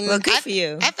mean, well, good for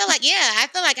you. I feel like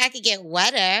I could get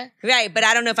wetter. Right, but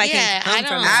I don't know if I can come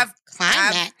from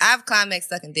I've climaxed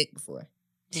sucking dick before.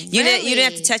 You didn't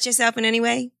have to touch yourself in any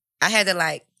way? I had to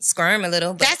like squirm a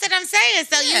little. But that's what I'm saying.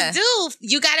 So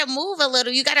you got to move a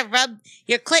little. You got to rub,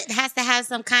 your clit has to have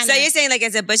some kind of. So you're saying like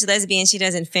as a butch lesbian, she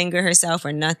doesn't finger herself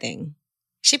or nothing?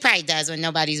 She probably does when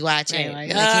nobody's watching. Right.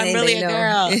 Like, I'm really a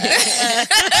girl.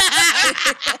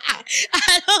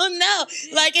 I don't know.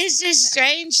 Like, it's just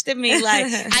strange to me. Like,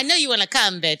 I know you want to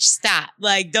come, bitch. Stop.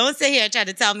 Like, don't sit here and try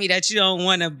to tell me that you don't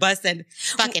want to bust a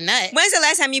fucking nut. When's the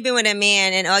last time you've been with a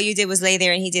man and all you did was lay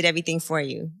there and he did everything for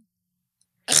you?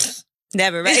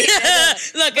 Never, right?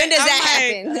 Look, when does that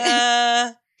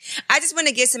happen? I just want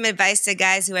to give some advice to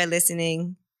guys who are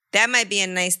listening. That might be a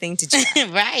nice thing to try.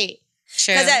 Right.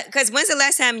 Sure. Because when's the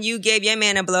last time you gave your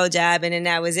man a blowjob and then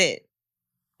that was it?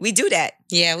 We do that.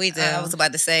 Yeah, we do. I was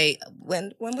about to say,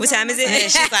 what time is it?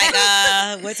 She's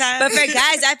like, what time? But for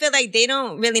guys, I feel like they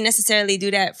don't really necessarily do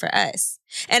that for us.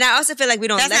 And I also feel like we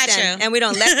don't let them. True. And we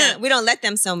don't let them. We don't let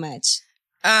them so much.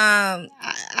 I've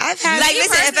had like, me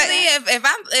listen,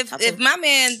 personally, if my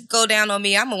man go down on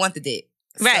me, I'm gonna want the dick.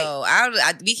 Right. So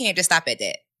we can't just stop at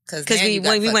that because we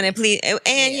want to please.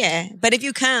 And but if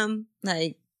you come,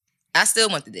 like. I still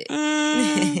want the dick.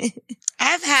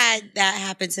 I've had that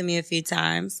happen to me a few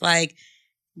times. Like,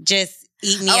 just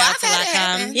eat me out till I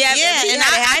come. Yeah, and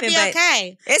I'd be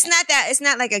okay. It's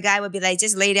not like a guy would be like,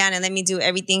 just lay down and let me do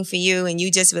everything for you and you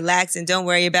just relax and don't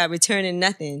worry about returning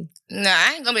nothing. No,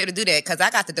 I ain't gonna be able to do that because I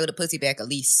got to throw the pussy back at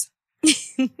least.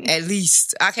 At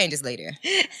least. I can't just lay there.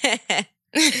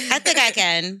 I think I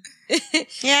can.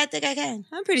 Yeah, I think I can.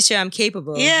 I'm pretty sure I'm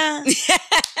capable. Yeah.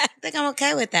 I think I'm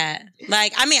okay with that.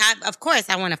 Like, I mean, of course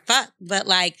I want to fuck, but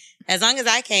like, as long as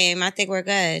I came, I think we're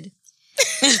good.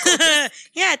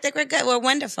 Yeah, I think we're good. We're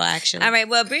wonderful, actually. All right.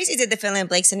 Well, Bre-Z did the fill in,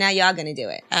 Blake, so now y'all gonna do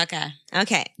it.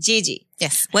 Okay. Gigi.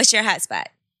 Yes. What's your hot spot?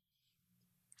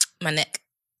 My neck.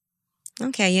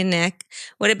 Okay, your neck.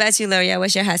 What about you, L'Oreal?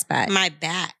 What's your hot spot? My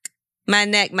back. My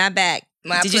neck, my back.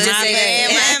 Did you just say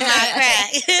that?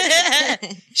 My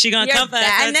crack. She gonna come for us.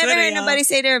 I never heard nobody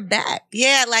say their back.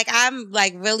 Yeah, like I'm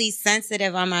like really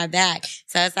sensitive on my back.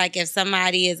 So it's like if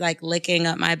somebody is like licking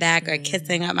up my back or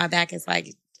kissing up my back, it's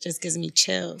like just gives me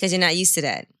chills. Because you're not used to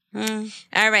that.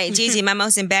 All right, Gigi, my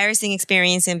most embarrassing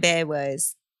experience in bed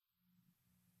was?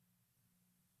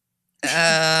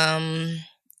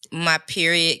 My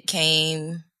period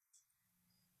came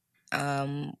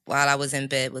while I was in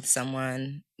bed with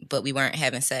someone, but we weren't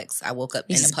having sex. I woke up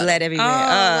in a puddle. Blood everywhere.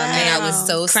 Man, I was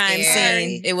so crime scared.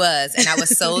 scene. It was, and I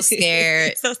was so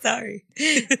scared. So sorry.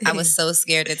 I was so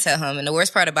scared to tell him. And the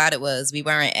worst part about it was we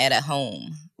weren't at a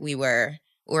home. We were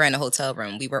in a hotel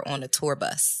room. We were on a tour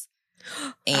bus.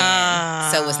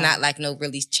 And so it was not like no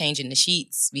really changing the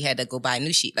sheets. We had to go buy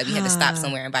new sheets. Like we had to stop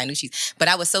somewhere and buy new sheets. But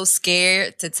I was so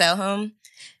scared to tell him.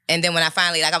 And then when I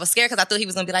finally, like, I was scared because I thought he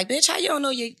was going to be like, bitch, how you don't know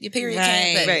your period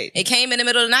came? But it came in the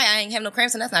middle of the night. I ain't have no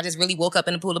cramps or nothing. I just really woke up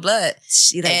in a pool of blood.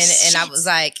 And I was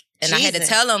like, and I had to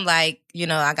tell him, like, you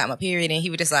know, I got my period. And he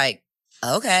was just like,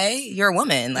 okay, you're a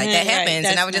woman. Like, that happens.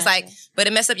 And I was just like, but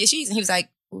it messed up your sheets. And he was like,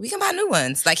 well, we can buy new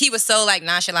ones. Like, he was so, like,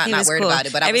 nonchalant, not worried about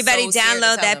it. But everybody I was so scared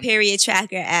download to tell that him. period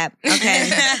tracker app. Okay.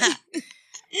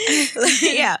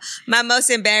 Yeah. My most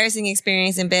embarrassing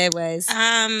experience in bed was?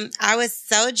 I was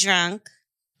so drunk.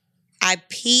 I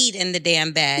peed in the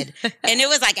damn bed. And it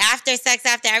was like after sex,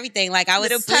 after everything. Like I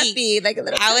was asleep. Like a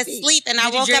little puppy. I was asleep and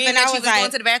I woke up and I was going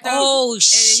like, to the bathroom? oh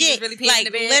shit. Really like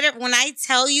literally, when I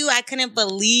tell you I couldn't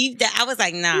believe that, I was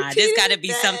like, nah, this gotta be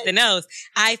something else.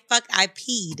 I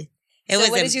peed. It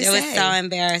was so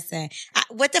embarrassing.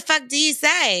 What the fuck do you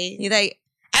say? You like,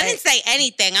 I didn't say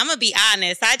anything. I'm gonna be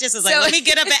honest. I just was like, let me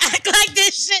get up and act like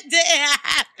this shit didn't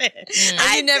happen.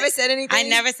 I never said anything. I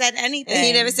never said anything. And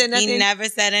he never said nothing. He never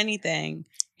said anything.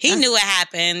 He knew it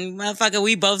happened, motherfucker.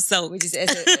 We both soaked.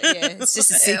 It's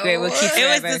just a secret. We'll keep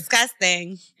forever. It was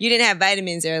disgusting. You didn't have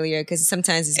vitamins earlier because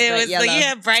sometimes it's bright yellow. You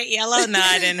had bright yellow. No,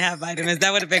 I didn't have vitamins.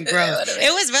 That would have been gross.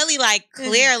 It was really like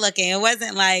clear looking. It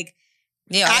wasn't like.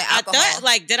 Yeah, I thought,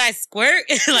 like, did I squirt?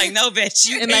 Like, no, bitch,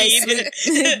 you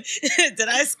peed. Did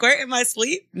I squirt in my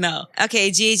sleep? No.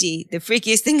 Okay, Gigi, the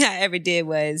freakiest thing I ever did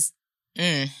was,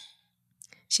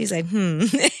 she's like,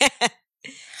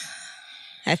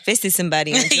 I fisted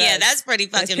somebody on drugs. Yeah, that's pretty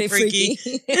fucking freaky.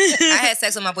 I had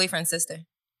sex with my boyfriend's sister.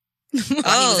 He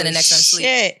was in the next room sleep.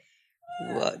 Shit.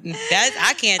 Well,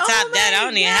 I can't top that. I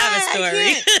don't even have a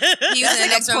story. He was in the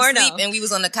next room sleep, and we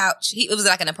was on the couch. It was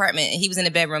like an apartment, and he was in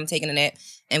the bedroom taking a nap,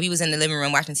 and we was in the living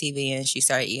room watching TV, and she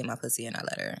started eating my pussy, and I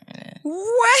let her.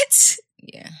 What?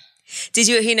 Yeah.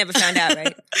 He never found out,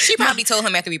 right? She probably told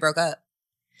him after we broke up.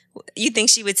 You think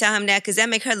she would tell him that? Because that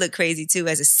make her look crazy, too,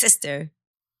 as a sister.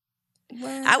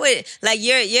 I would like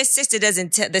your sister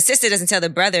doesn't. The sister doesn't tell the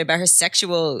brother about her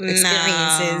sexual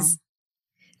experiences.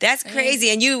 That's crazy,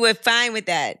 and you were fine with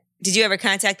that. Did you ever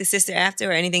contact the sister after,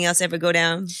 or anything else ever go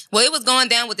down? Well, it was going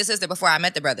down with the sister before I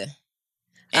met the brother.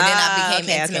 And then I became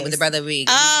intimate with the brother. So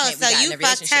you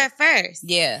fucked her first.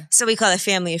 Yeah. So we call it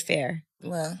family affair.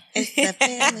 Well, it's a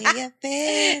family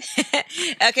affair.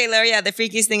 Okay, L'Oreal, the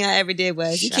freakiest thing I ever did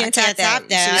was, you can't top that.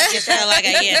 I just felt like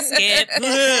I skip.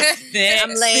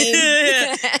 I'm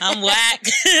lame. I'm whack.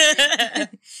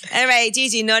 All right,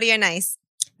 Gigi, naughty or nice?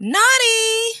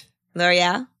 naughty.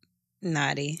 L'Oreal?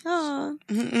 Naughty. Oh.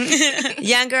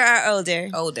 Younger or older?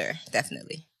 Older,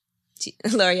 definitely.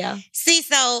 L'Oreal? See,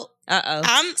 so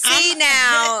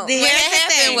now.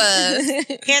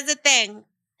 Here's the thing.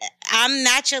 I'm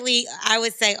naturally, I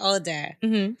would say older,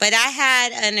 but I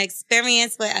had an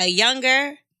experience with a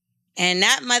younger, and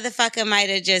that motherfucker might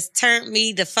have just turned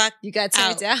me the fuck. You got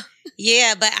turned out?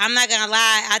 Yeah, but I'm not gonna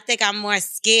lie. I think I'm more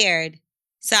scared,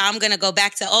 so I'm gonna go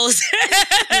back to older.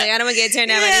 Like, I don't want to get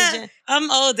turned out. Yeah, I'm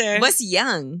older. What's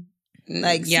young?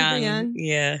 Like young. super young?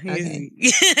 Yeah. Okay.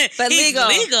 But he's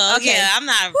legal. Okay. Yeah, I'm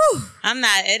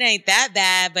not, it ain't that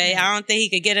bad, but I don't think he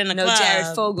could get in the club. No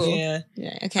Jared Fogle. Yeah.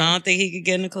 Okay. I don't think he could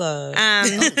get in the club.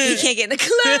 He can't get in the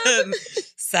club.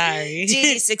 Sorry.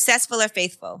 Gigi, successful or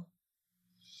faithful?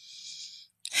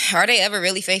 Are they ever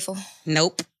really faithful?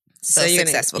 Nope. So you're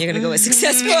successful. You're gonna go with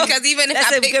successful. Because even if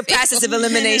that's I a good process of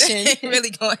elimination. It ain't really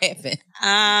gonna happen.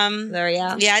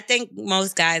 L'Oreal. Yeah, I think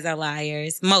most guys are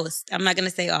liars. Most. I'm not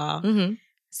gonna say all. Mm-hmm.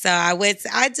 So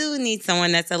I do need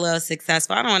someone that's a little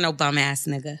successful. I don't want no bum ass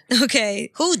nigga.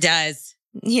 Okay. Who does?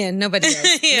 Yeah, nobody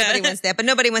does. Yeah. Nobody wants that. But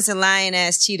nobody wants a lying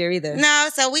ass cheater either. No,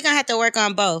 so we're gonna have to work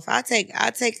on both. I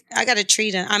gotta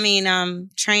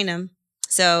train him.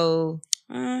 So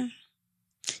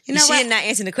you know she what? did not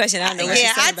answer the question. I don't know what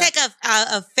Yeah, she's I take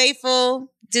a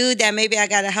faithful dude that maybe I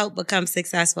gotta help become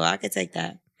successful. I could take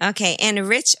that. Okay, and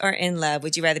rich or in love?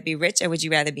 Would you rather be rich or would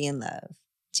you rather be in love?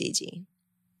 Gigi.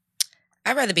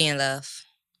 I'd rather be in love.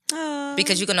 Oh.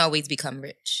 Because you can always become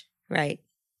rich. Right.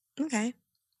 Okay.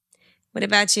 What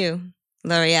about you,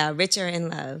 L'Oreal? Rich or in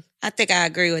love? I think I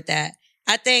agree with that.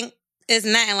 I think it's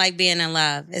nothing like being in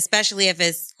love, especially if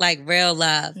it's like real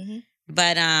love. Mm-hmm.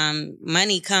 But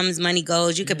money comes, money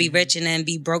goes. You could be rich and then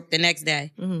be broke the next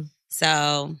day. Mm-hmm.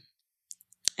 So,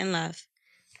 in love.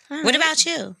 All What right. about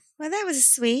you? Well, that was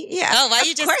sweet. Yeah. Oh, why of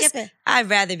you just course, skip it? I'd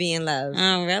rather be in love.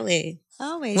 Oh, really?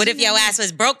 Always. What if your ass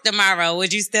was broke tomorrow?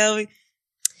 Would you still?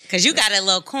 Because you got a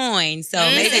little coin, so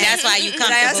maybe that's why you But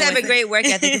comfortable. I also have with a great work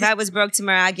ethic. If I was broke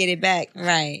tomorrow, I'd get it back. it.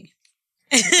 Right.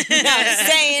 I'm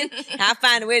saying, I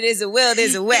find where there's a will,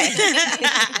 there's a way.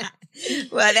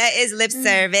 Well, that is lip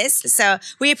service. So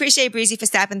we appreciate Bre-Z for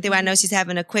stopping through. I know she's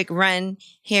having a quick run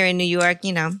here in New York,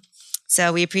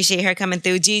 So we appreciate her coming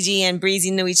through. Gigi and Bre-Z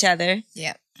knew each other.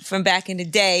 Yep. From back in the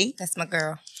day. That's my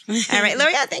girl. All right,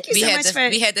 L'Oreal, thank you so much for...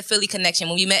 We had the Philly connection.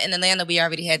 When we met in Atlanta, we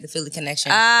already had the Philly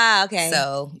connection. Ah, okay.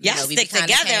 So, Y'all we stick kinda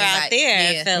together came out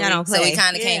there. Yeah. Philly. Y'all don't play. So we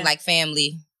kind of came Yeah. like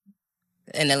family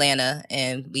in Atlanta,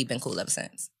 and we've been cool ever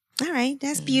since. All right,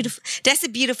 that's beautiful. That's a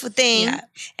beautiful thing. Yeah.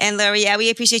 And L'Oreal,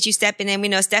 we appreciate you stepping in. We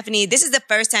know Stephanie, this is the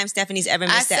first time Stephanie's ever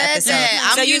missed an episode.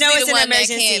 I'm so you know usually it's the an one that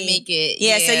emergency. can't make it.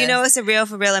 Yeah, so you know it's a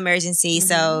for real emergency.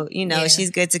 So, Yeah. she's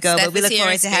good to go. Steph but we is look here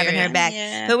forward in to having her spirit. back.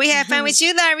 Yeah. But we had fun with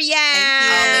you,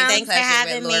 L'Oreal. Thanks for Pleasure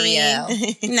having with me.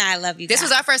 L'Oreal. No, I love you. This guys.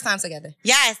 was our first time together.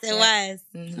 Yes, it was.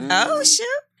 Mm-hmm. Oh, shoot.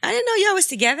 I didn't know y'all was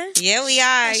together. Yeah, we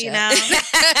are. You know,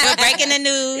 we're breaking the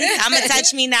news. I'm a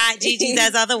touch me not. Gigi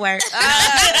does all the work.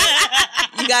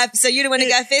 So you the one that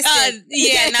got fisted?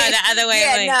 Yeah, no, the other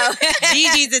way. Yeah, no.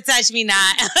 Gigi's a touch me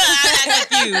not. I'm not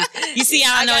confused. You see,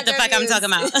 I don't know what the fuck I'm talking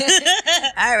about.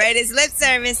 All right, it's lip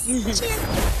service.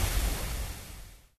 Cheers.